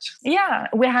moonshot. Yeah,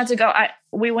 we had to go.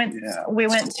 We went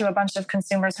to a bunch of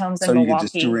consumers' homes in Milwaukee.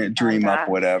 So you could just dream up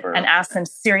whatever and ask them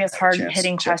serious,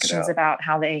 hard-hitting questions about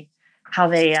how they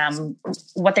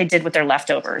what they did with their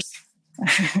leftovers.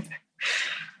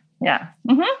 Yeah,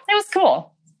 mm-hmm. It was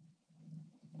cool.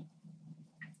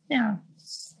 Yeah.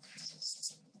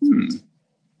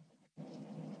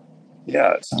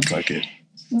 Yeah, it sounds like it.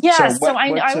 Yeah, I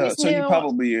always knew. So you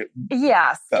probably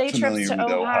day trips to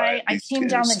Ojai. I came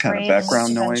down the grade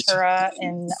in Ventura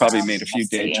in probably made a few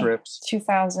day trips.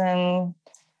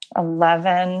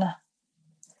 2011,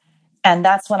 and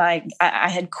that's when I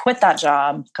had quit that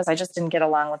job because I just didn't get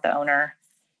along with the owner,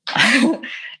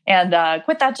 and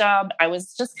quit that job. I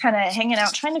was just kind of hanging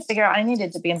out, trying to figure out. I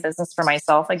needed to be in business for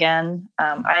myself again.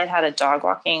 I had a dog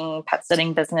walking, pet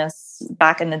sitting business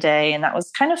back in the day, and that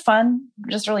was kind of fun.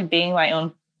 Just really being my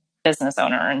own business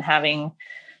owner and having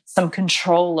some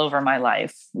control over my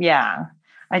life. Yeah.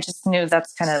 I just knew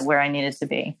that's kind of where I needed to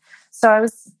be. So I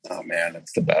was... Oh man,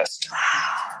 it's the best.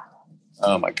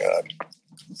 Oh my God.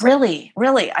 Really,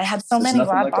 really. I had so many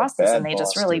bad bosses and they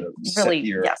just really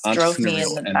drove me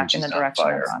back in the direction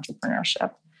of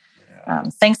entrepreneurship. Yeah.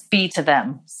 Thanks be to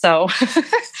them. So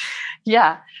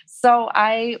yeah. So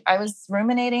I was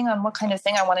ruminating on what kind of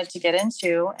thing I wanted to get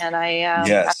into. And at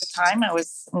the time I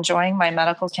was enjoying my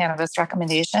medical cannabis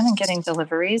recommendation and getting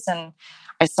deliveries. And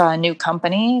I saw a new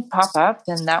company pop up,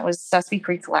 and that was Sesame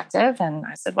Creek Collective. And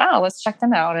I said, wow, let's check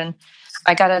them out. And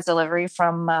I got a delivery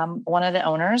from one of the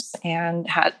owners and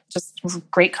had just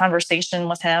great conversation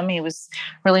with him. He was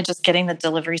really just getting the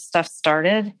delivery stuff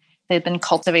started. They'd been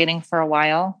cultivating for a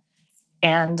while.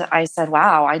 And I said,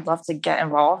 wow, I'd love to get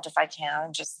involved if I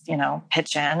can, just,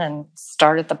 pitch in and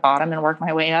start at the bottom and work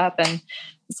my way up. And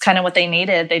it's kind of what they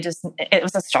needed. It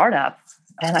was a startup.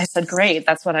 And I said, great,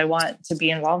 that's what I want to be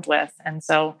involved with. And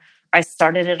so I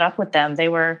started it up with them. They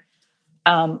were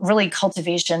really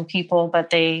cultivation people, but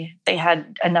they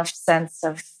had enough sense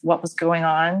of what was going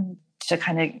on to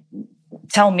kind of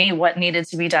tell me what needed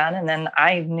to be done. And then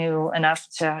I knew enough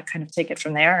to kind of take it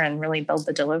from there and really build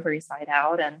the delivery side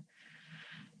out. And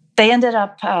they ended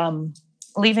up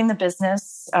leaving the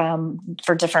business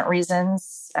for different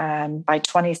reasons. By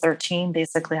 2013,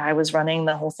 basically, I was running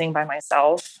the whole thing by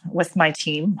myself with my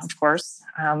team, of course.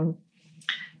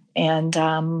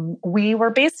 And we were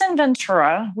based in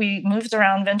Ventura. We moved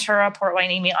around Ventura, Port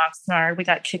Hueneme, Oxnard. We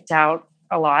got kicked out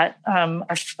a lot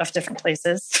of different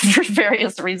places for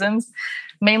various reasons,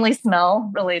 mainly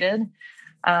smell related.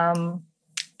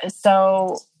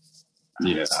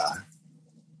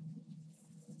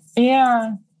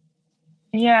 Yeah.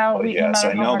 Yeah. Well, yes,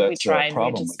 I know that's a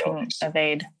problem. We just couldn't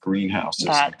evade greenhouses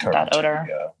that odor.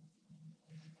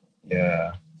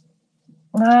 Yeah.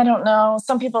 I don't know.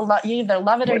 Some people you either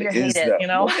love it or you hate it.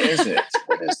 What is it?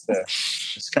 What does the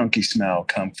skunky smell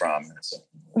come from?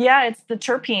 Yeah, it's the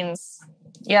terpenes.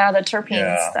 Yeah, the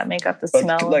terpenes that make up the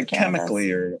smell. Like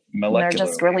chemically or molecularly. They're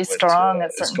just really strong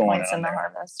at certain points in the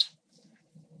harvest.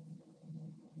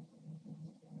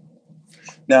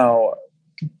 Now,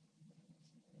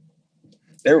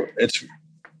 it's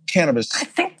cannabis. I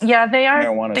think, yeah, they are.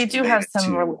 Marijuana they do have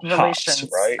some relations,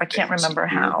 hops, right? I can't remember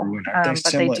how, but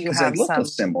they do have some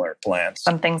similar plants.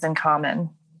 Some things in common.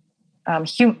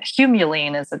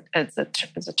 Humulene is a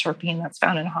terpene that's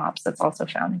found in hops. That's also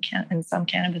found in some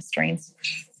cannabis strains.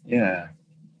 Yeah.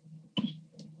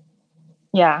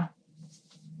 Yeah.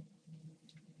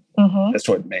 Mm-hmm. That's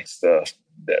what makes that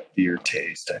beer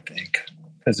taste, I think,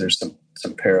 because there's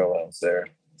some parallels there.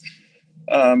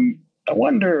 I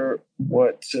wonder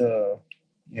what the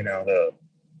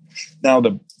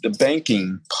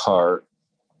banking part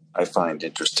I find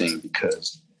interesting,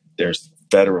 because there's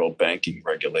federal banking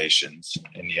regulations,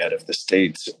 and yet if the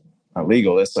states are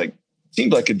legal, it's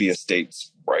seems like it'd be a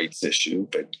states' rights issue,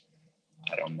 but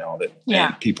I don't know that. Yeah.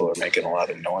 And people are making a lot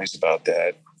of noise about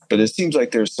that. But it seems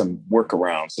like there's some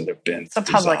workarounds that have been. It's a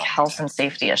public health and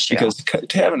safety issue, because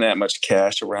having that much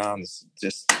cash around is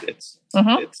just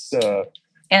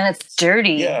and it's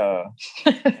dirty. Yeah,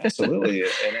 absolutely.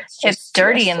 And it's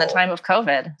dirty in the time of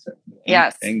COVID.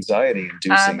 Yes. Anxiety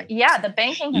inducing. The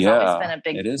banking has always been a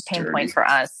big pain point for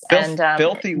us.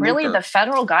 Filthy really lucre. The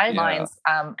federal guidelines,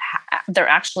 they're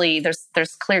actually,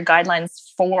 there's clear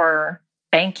guidelines for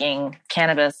banking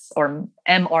cannabis or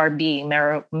MRB,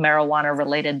 marijuana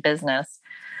related business.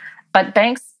 But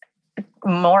banks,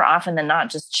 more often than not,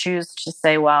 just choose to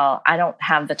say, well, I don't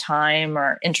have the time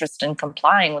or interest in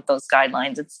complying with those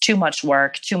guidelines. It's too much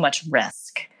work, too much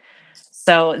risk.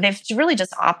 So they've really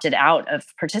just opted out of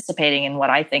participating in what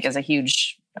I think is a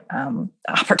huge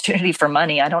opportunity for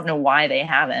money. I don't know why they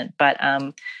haven't, but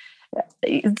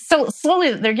so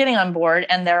slowly they're getting on board,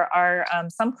 and there are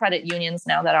some credit unions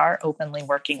now that are openly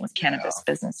working with cannabis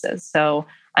businesses. So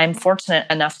I'm fortunate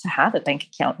enough to have a bank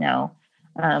account now.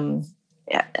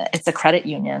 It's a credit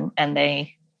union, and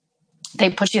they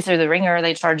push you through the ringer.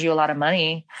 They charge you a lot of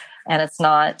money, and it's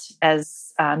not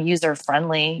as user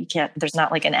friendly. There's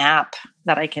not like an app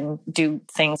that I can do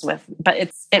things with, but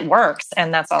it works,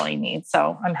 and that's all I need.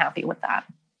 So I'm happy with that.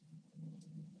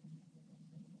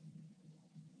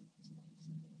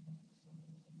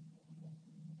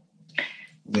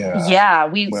 Yeah.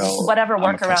 Whatever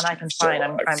workaround I can find,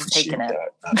 I'm taking it.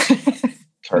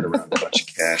 Cart around a bunch of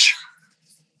cash.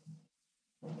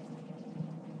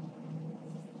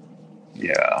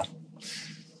 Yeah.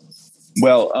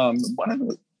 Well, one of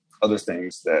the other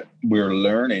things that we're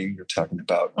learning, you're talking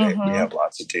about, we have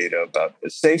lots of data about the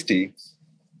safety,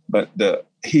 but the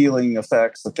healing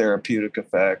effects, the therapeutic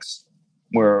effects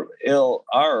are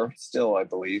still, I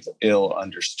believe, ill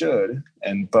understood.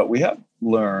 But we have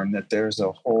learned that there's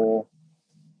a whole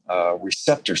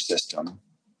receptor system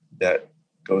that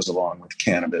goes along with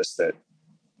cannabis that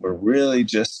we're really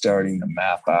just starting to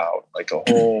map out, like a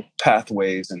whole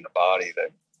pathways in the body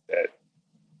that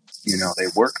they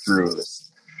work through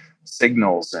this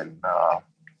signals, and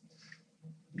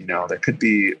there could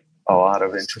be a lot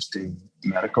of interesting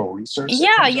medical research. Yeah,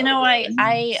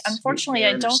 I unfortunately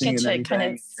I don't get to kind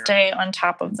of stay on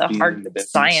top of the hard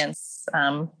science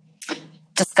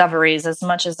discoveries as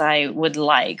much as I would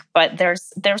like, but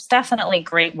there's definitely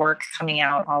great work coming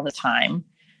out all the time.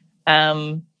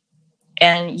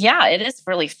 And yeah, it is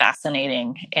really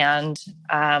fascinating. And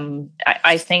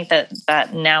I think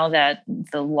that now that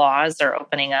the laws are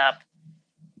opening up,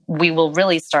 we will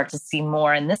really start to see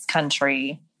more in this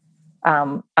country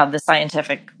of the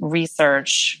scientific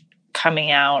research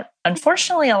coming out.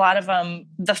 Unfortunately, a lot of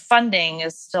the funding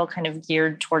is still kind of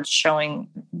geared towards showing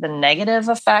the negative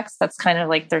effects. That's kind of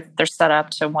like they're set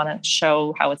up to want to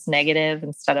show how it's negative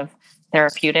instead of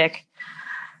therapeutic.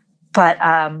 But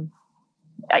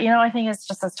I think it's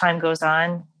just as time goes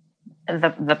on,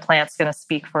 the plant's going to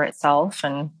speak for itself,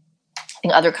 and I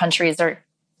think other countries are.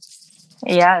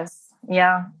 Yes.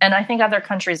 Yeah. And I think other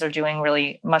countries are doing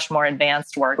really much more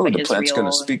advanced work. Like the plant's going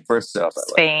to speak for itself.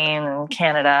 Spain and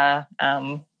Canada.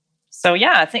 So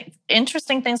yeah, I think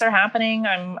interesting things are happening.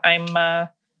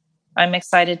 I'm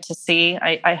excited to see.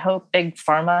 I hope Big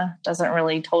Pharma doesn't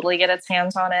really totally get its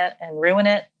hands on it and ruin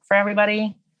it for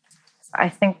everybody. I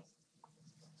think.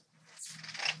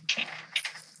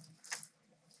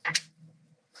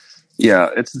 Yeah,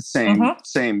 it's the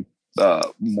same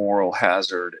moral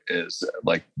hazard is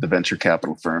like the venture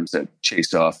capital firms that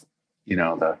chase off,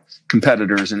 the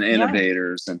competitors and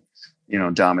innovators and,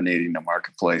 dominating the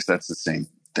marketplace. That's the same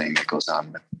thing that goes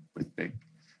on with big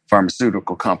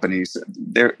pharmaceutical companies.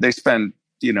 They spend,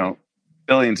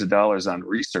 billions of dollars on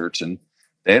research, and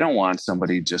they don't want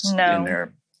somebody just in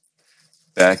their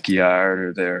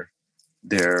backyard or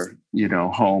their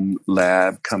home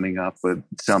lab coming up with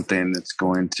something that's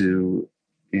going to,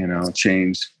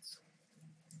 change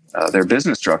their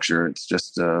business structure. It's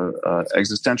just a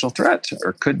existential threat,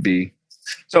 or could be.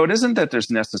 So it isn't that there's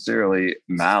necessarily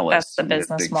malice That's the business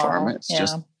with big model. pharma. It's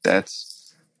just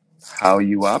that's how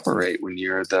you operate when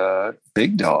you're the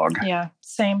big dog. Yeah,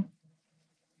 same.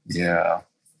 Yeah.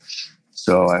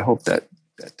 So I hope that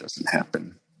doesn't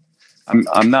happen.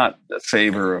 I'm not in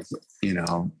favor of,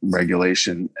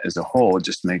 regulation as a whole. It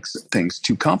just makes things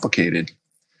too complicated.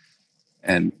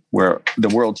 And where the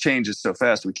world changes so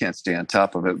fast, we can't stay on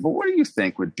top of it. But what do you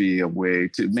think would be a way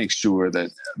to make sure that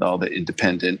all the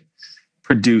independent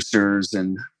producers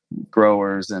and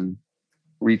growers and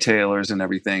retailers and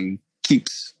everything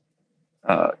keeps,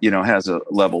 has a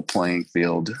level playing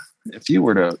field? If you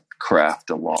were to craft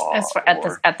a law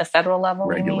at the federal level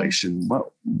regulation,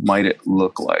 what might it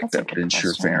look like that would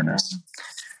ensure fairness?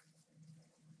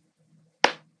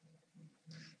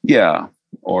 Yeah,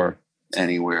 or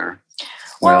anywhere.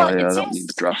 Well, I don't need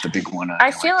to drop the big one.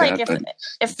 I feel like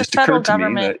if the federal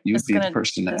government you'd be the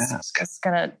person to ask. Is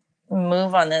going to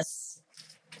move on this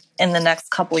in the next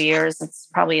couple of years, it's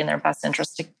probably in their best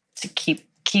interest to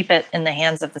keep it in the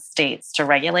hands of the states to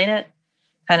regulate it.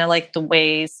 Kind of like the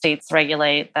way states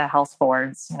regulate the health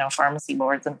boards, pharmacy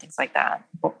boards and things like that.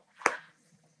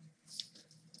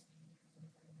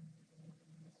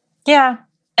 Yeah.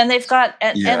 And they've got,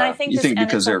 and I think,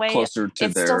 because they're closer to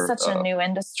it's their still such a new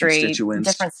industry.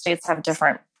 Different states have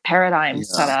different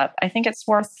paradigms set up. I think it's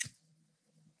worth.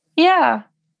 Yeah.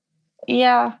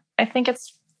 I think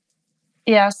it's.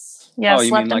 Yes. Oh,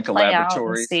 you let mean them like a play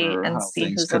laboratory and see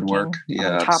things who's could work?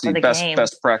 Yeah, on top of the game.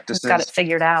 Best practices. Who's got it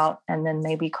figured out, and then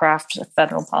maybe craft a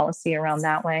federal policy around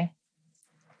that way,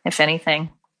 if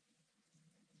anything.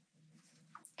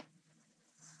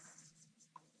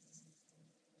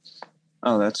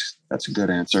 Oh, that's a good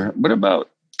answer. What about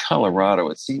Colorado?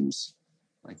 It seems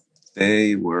like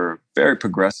they were very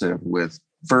progressive with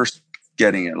first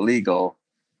getting it legal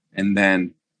and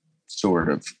then sort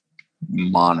of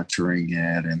monitoring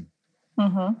it and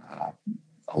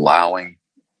allowing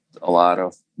a lot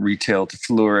of retail to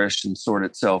flourish and sort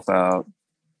itself out.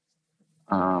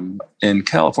 In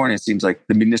California, it seems like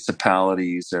the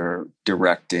municipalities are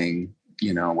directing,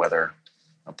 whether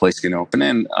a place can open.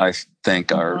 And I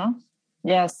think our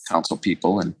council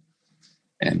people and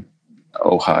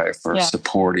Ojai for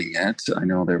supporting it. I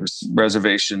know there was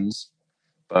reservations,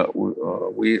 but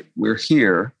we're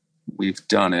here. We've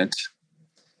done it.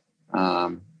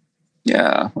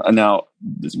 Now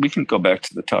we can go back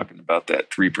to the talking about that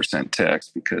 3% tax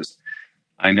because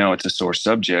I know it's a sore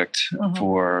subject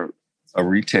for a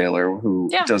retailer who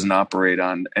doesn't operate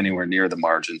on anywhere near the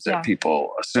margins that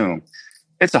people assume.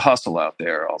 It's a hustle out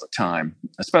there all the time,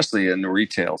 especially in the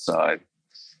retail side.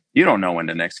 You don't know when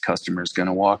the next customer is going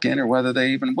to walk in or whether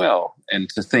they even will. And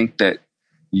to think that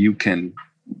you can,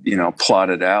 plot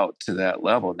it out to that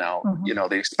level. Now,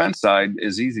 the expense side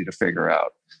is easy to figure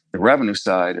out. The revenue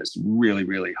side is really,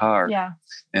 really hard. Yeah.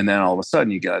 And then all of a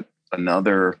sudden you got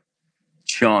another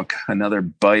chunk, another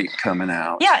bite coming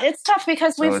out. Yeah, it's tough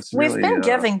because we've been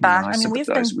giving back. I mean,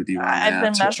 I've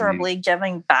been measurably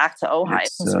giving back to Ojai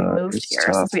since we moved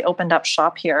here, since we opened up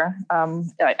shop here.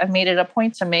 I've made it a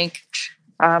point to make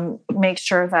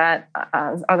sure that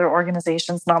other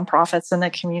organizations, nonprofits in the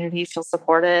community feel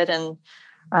supported, and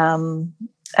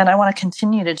I want to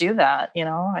continue to do that.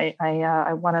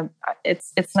 I want to.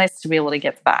 It's nice to be able to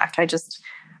give back.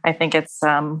 I think it's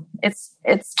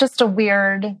just a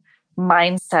weird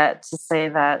mindset to say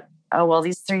that, oh well,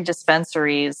 these 3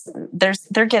 dispensaries,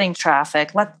 they're getting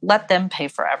traffic. Let them pay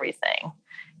for everything.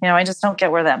 I just don't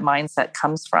get where that mindset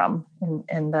comes from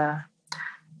in the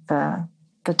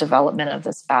development of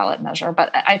this ballot measure.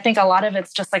 But I think a lot of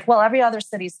it's just like, well, every other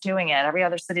city's doing it. Every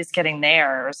other city's getting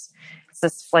theirs. It's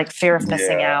this like fear of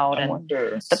missing out. And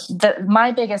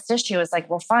my biggest issue is like,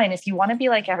 well, fine. If you want to be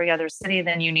like every other city,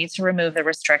 then you need to remove the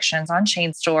restrictions on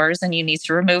chain stores and you need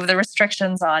to remove the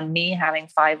restrictions on me having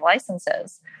 5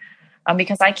 licenses.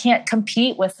 Because I can't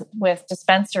compete with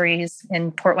dispensaries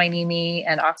in Port Hueneme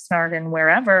and Oxnard and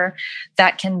wherever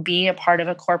that can be a part of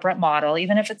a corporate model,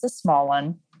 even if it's a small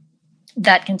one,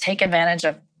 that can take advantage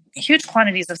of huge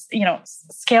quantities of,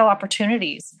 scale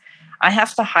opportunities. I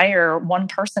have to hire one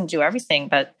person to do everything,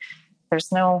 but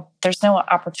there's no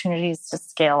opportunities to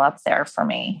scale up there for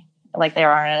me like there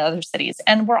are in other cities.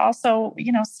 And we're also,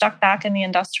 stuck back in the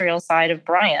industrial side of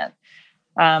Bryant.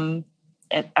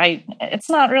 It's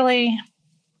not really,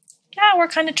 we're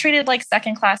kind of treated like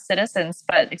second-class citizens,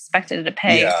 but expected to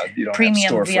pay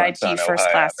premium VIP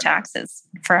first-class taxes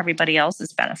for everybody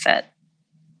else's benefit.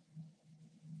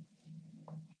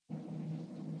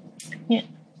 Yeah.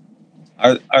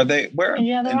 Are they where?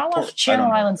 Yeah, they're all off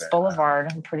Channel Islands Boulevard.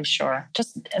 I'm pretty sure.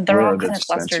 They're all kind of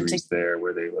clustered there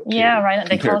where they look. Yeah, right.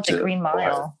 They call it the Green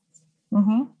Mile.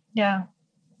 Mm-hmm. Yeah.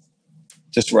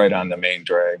 just right on the main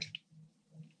drag.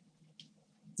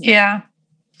 Yeah.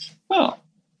 Oh.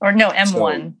 Or no, M1.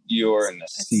 So you're in the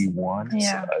C1,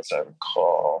 as I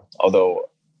recall. Although,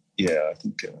 I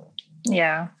think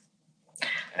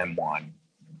M1,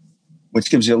 which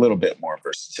gives you a little bit more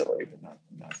versatility, but not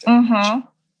that much.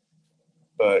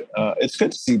 But it's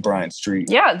good to see Bryant Street.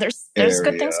 Yeah, there's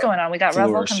good things going on. We got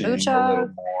Revel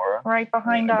Kombucha right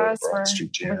behind us.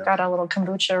 We've got a little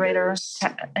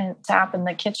kombucha tap in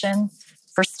the kitchen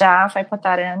for staff. I put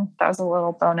that in. That was a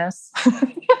little bonus.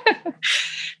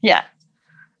 Yeah.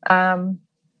 Oh,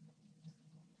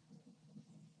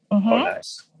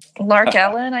 nice. Lark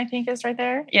Ellen, I think, is right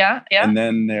there. Yeah. And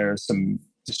then there's some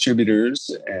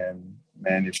distributors and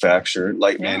manufacturing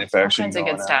all kinds of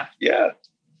good stuff. Yeah.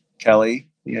 Kelly.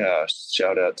 Yeah.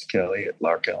 Shout out to Kelly at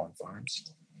Lark Ellen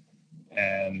Farms.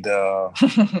 And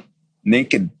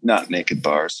not Naked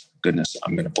Bars. Goodness,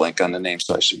 I'm going to blank on the name,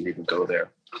 so I shouldn't even go there.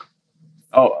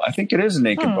 Oh, I think it is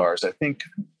Naked Bars. I think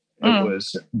it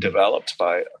was developed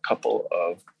by a couple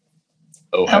of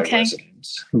Ojai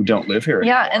residents who don't live here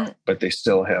anymore, but they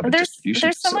still have a distribution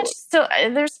There's so much still.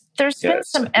 There's been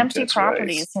some empty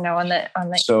properties, on the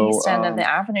east end of the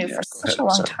avenue for such a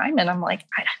long time, and I'm like,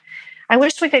 I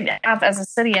wish we could have, as a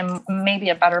city, and maybe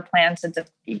a better plan to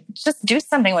just do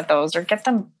something with those, or get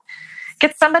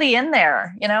somebody in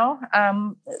there,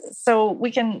 so we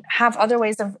can have other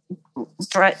ways of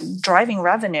driving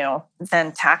revenue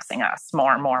than taxing us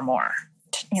more.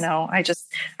 I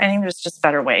think there's just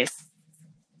better ways.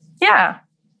 Yeah.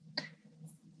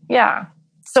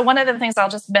 So one of the things I'll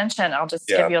just mention,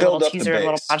 give you a little teaser, a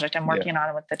little project I'm working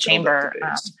on with the chamber.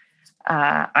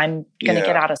 I'm going to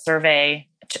get out a survey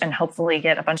and hopefully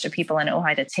get a bunch of people in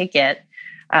Ojai to take it,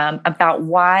 about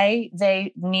why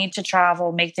they need to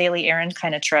travel, make daily errand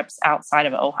kind of trips outside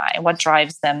of Ojai. What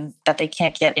drives them that they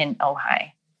can't get in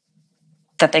Ojai?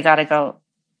 That they got to go.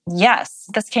 Yes,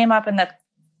 this came up in the.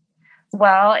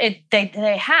 Well, it came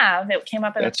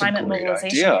up in the Climate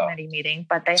Mobilization Committee meeting,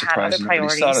 but they had other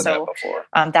priorities. So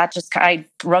I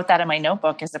wrote that in my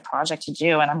notebook as a project to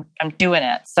do, and I'm doing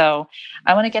it. So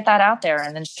I want to get that out there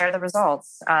and then share the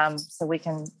results, so we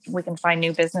can find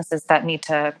new businesses that need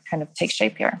to kind of take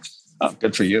shape here. Oh,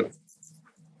 good for you.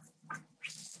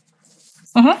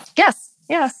 Mm-hmm.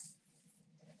 Yes.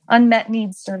 Unmet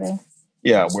needs survey.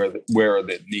 Yeah, where are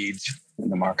the needs in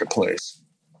the marketplace?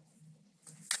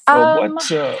 What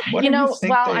do you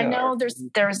think I know there's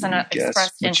an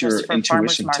expressed interest for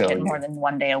farmers market more than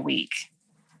one day a week.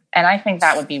 And I think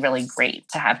that would be really great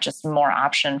to have just more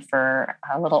option for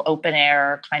a little open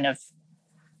air kind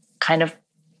of.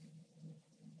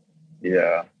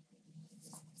 Yeah.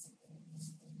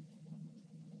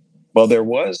 Well, there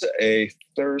was a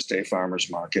Thursday farmers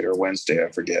market, or Wednesday,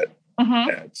 I forget.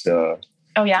 At,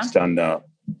 just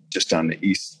on the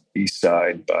east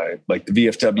side by like the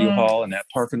VFW hall in that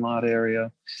parking lot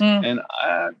area. And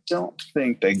I don't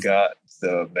think they got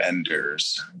the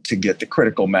vendors to get the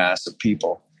critical mass of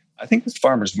people. I think the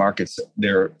farmers markets,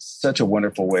 they're such a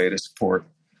wonderful way to support,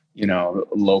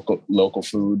 local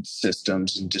food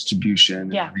systems and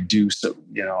distribution and reduce, a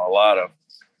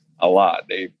lot.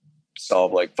 They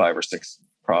solve like 5 or 6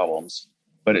 problems,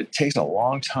 but it takes a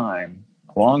long time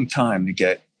to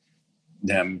get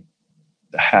them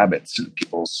the habits in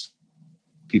people's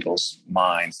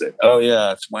minds that,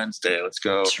 it's Wednesday, let's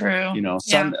go. True.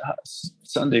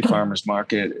 Sunday farmers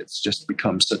market, it's just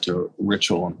become such a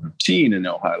ritual and routine in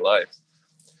Ojai life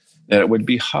that it would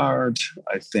be hard,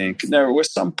 I think. There were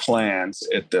some plans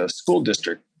at the school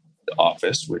district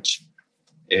office, which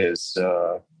is,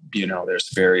 there's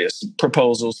various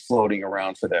proposals floating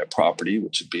around for that property,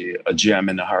 which would be a gem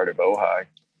in the heart of Ojai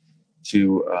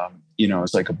to,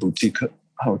 it's like a boutique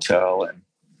hotel and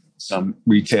some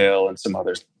retail and some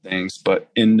other things. But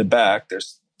in the back,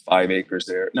 there's 5 acres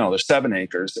there. No, there's 7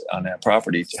 acres on that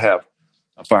property to have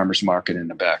a farmer's market in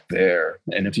the back there.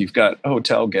 And if you've got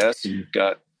hotel guests and you've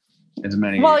got as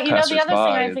many the other thing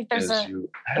I think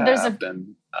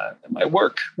then it might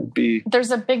work.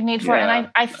 There's a big need for it. And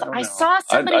I saw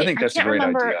somebody, I can't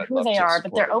remember who they are,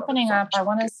 but they're opening up, I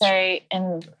want to say,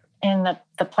 in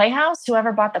the Playhouse.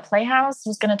 Whoever bought the Playhouse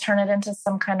was going to turn it into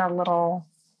some kind of little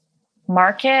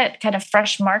market, kind of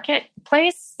fresh market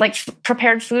place, like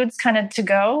prepared foods kind of to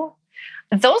go.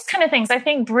 Those kind of things, I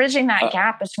think, bridging that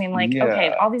gap between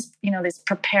all these, these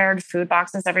prepared food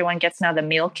boxes everyone gets now, the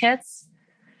meal kits.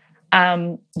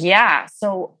 So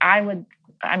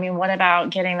what about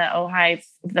getting the Ojai,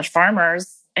 the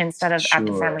farmers, instead of at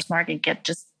the farmer's market,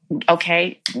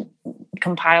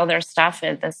 compile their stuff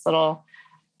at this little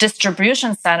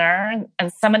distribution center,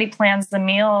 and somebody plans the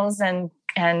meals and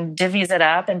and divvies it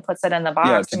up and puts it in the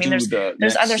box. I mean,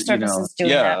 there's other services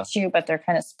doing that too, but they're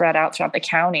kind of spread out throughout the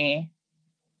county.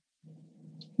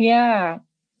 Yeah.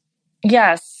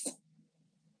 Yes.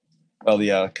 Well,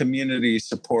 yeah,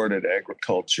 community-supported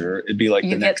agriculture. It'd be like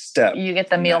next step. You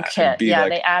get the meal kit. Yeah,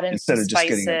 they add in instead of just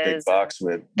getting a big box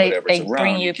with whatever's around. They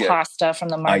bring you pasta from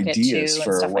the market too, ideas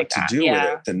for what to do with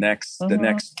it. The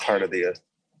next part of the.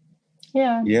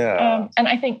 Yeah. And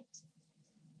I think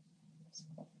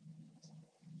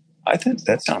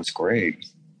that sounds great.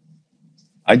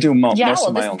 I do most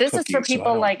of my own cooking. This is for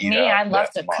people like me. I love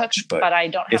to cook, but I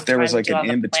don't have time to do all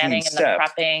the planning and the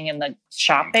prepping and the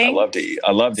shopping. I love to eat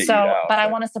out. But I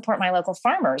want to support my local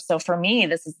farmers. So for me,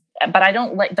 but I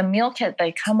don't like the meal kit.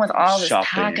 They come with all this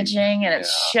packaging and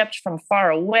it's shipped from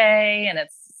far away and it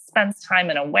spends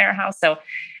time in a warehouse. So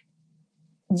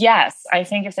yes, I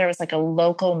think if there was like a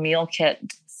local meal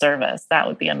kit service, that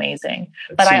would be amazing.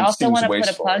 But I also want to put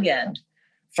a plug in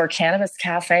for cannabis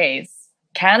cafes.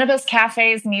 Cannabis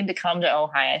cafes need to come to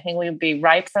Ojai. I think we would be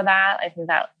ripe for that. I think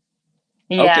that,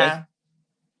 Okay.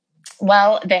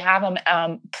 Well, they have them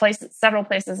several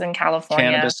places in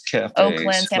California. Cannabis cafes,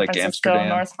 Oakland, San Francisco, Amsterdam.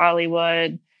 North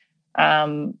Hollywood,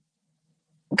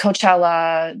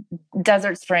 Coachella,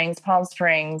 Desert Springs, Palm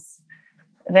Springs.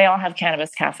 They all have cannabis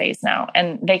cafes now,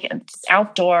 and it's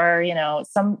outdoor,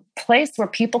 some place where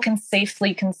people can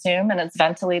safely consume and it's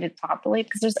ventilated properly,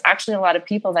 because there's actually a lot of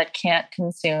people that can't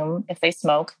consume if they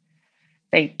smoke.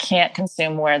 They can't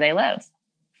consume where they live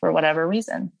for whatever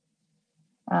reason.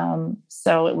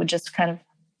 So it would just kind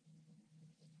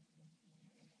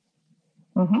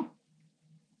of,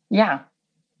 yeah.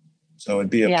 So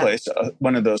it'd be a place,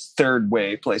 one of those third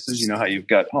way places. You know how you've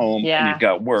got home and you've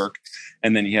got work,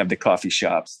 and then you have the coffee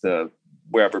shops,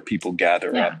 wherever people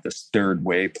gather at, the third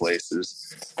way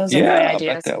places. Those are great ideas.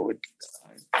 I bet that would.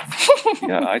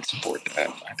 I'd support that.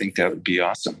 I think that would be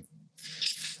awesome.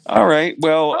 All right.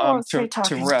 Well, to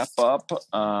wrap up,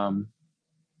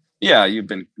 you've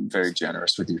been very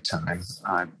generous with your time.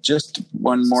 Just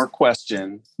one more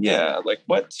question. Like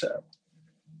what?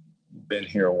 Been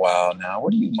here a while now.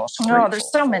 What are you most grateful for?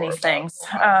 There's so many things.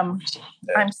 I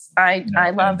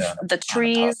love the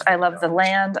trees. I love the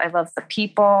land. I love the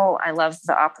people. I love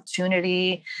the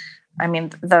opportunity. I mean,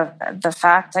 the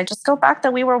fact, I just go back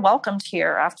that we were welcomed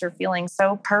here after feeling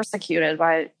so persecuted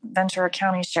by Ventura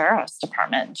County Sheriff's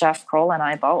Department, Jeff Kroll and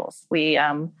I both. We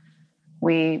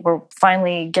were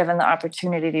finally given the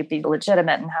opportunity to be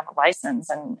legitimate and have a license,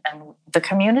 and the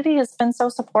community has been so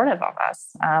supportive of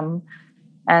us.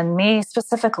 And me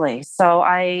specifically. So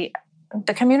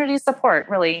the community support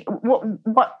really,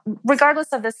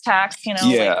 regardless of this tax,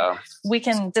 we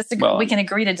can disagree. We can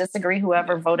agree to disagree,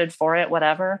 whoever voted for it,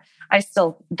 whatever.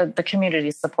 The community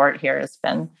support here has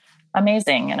been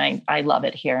amazing. And I love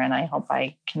it here. And I hope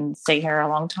I can stay here a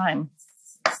long time.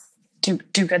 Do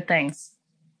good things.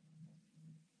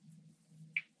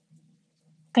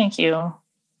 Thank you.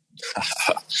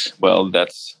 Well,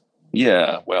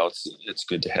 it's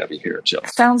good to have you here, Jill.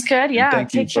 Sounds good. Yeah.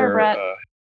 Take care, Brett.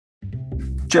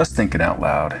 Just thinking out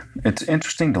loud, it's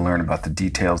interesting to learn about the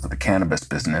details of the cannabis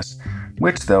business,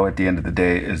 which, though, at the end of the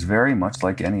day, is very much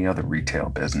like any other retail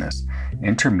business,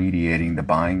 intermediating the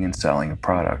buying and selling of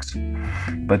products.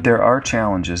 But there are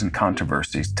challenges and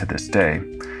controversies to this day.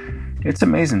 It's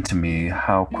amazing to me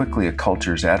how quickly a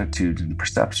culture's attitudes and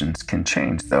perceptions can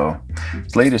change, though.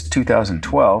 As late as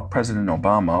 2012, President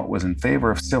Obama was in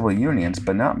favor of civil unions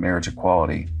but not marriage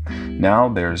equality. Now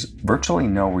there's virtually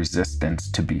no resistance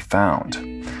to be found.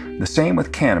 The same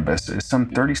with cannabis, as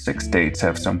some 36 states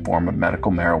have some form of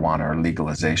medical marijuana or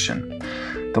legalization.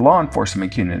 The law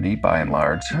enforcement community, by and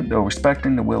large, though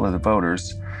respecting the will of the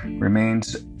voters,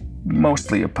 remains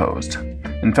mostly opposed.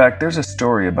 In fact, there's a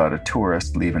story about a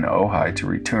tourist leaving Ojai to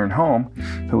return home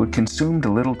who had consumed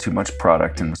a little too much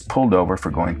product and was pulled over for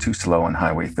going too slow on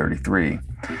Highway 33.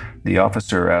 The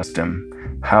officer asked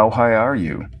him, "How high are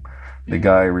you?" The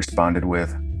guy responded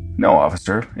with, "No,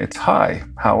 officer, it's high.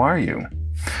 How are you?"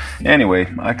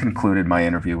 Anyway, I concluded my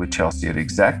interview with Chelsea at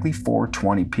exactly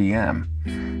 4:20 p.m.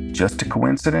 Just a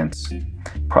coincidence?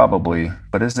 Probably,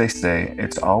 but as they say,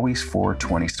 it's always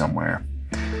 4:20 somewhere.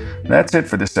 That's it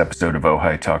for this episode of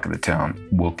Ojai Talk of the Town.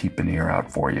 We'll keep an ear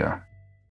out for you.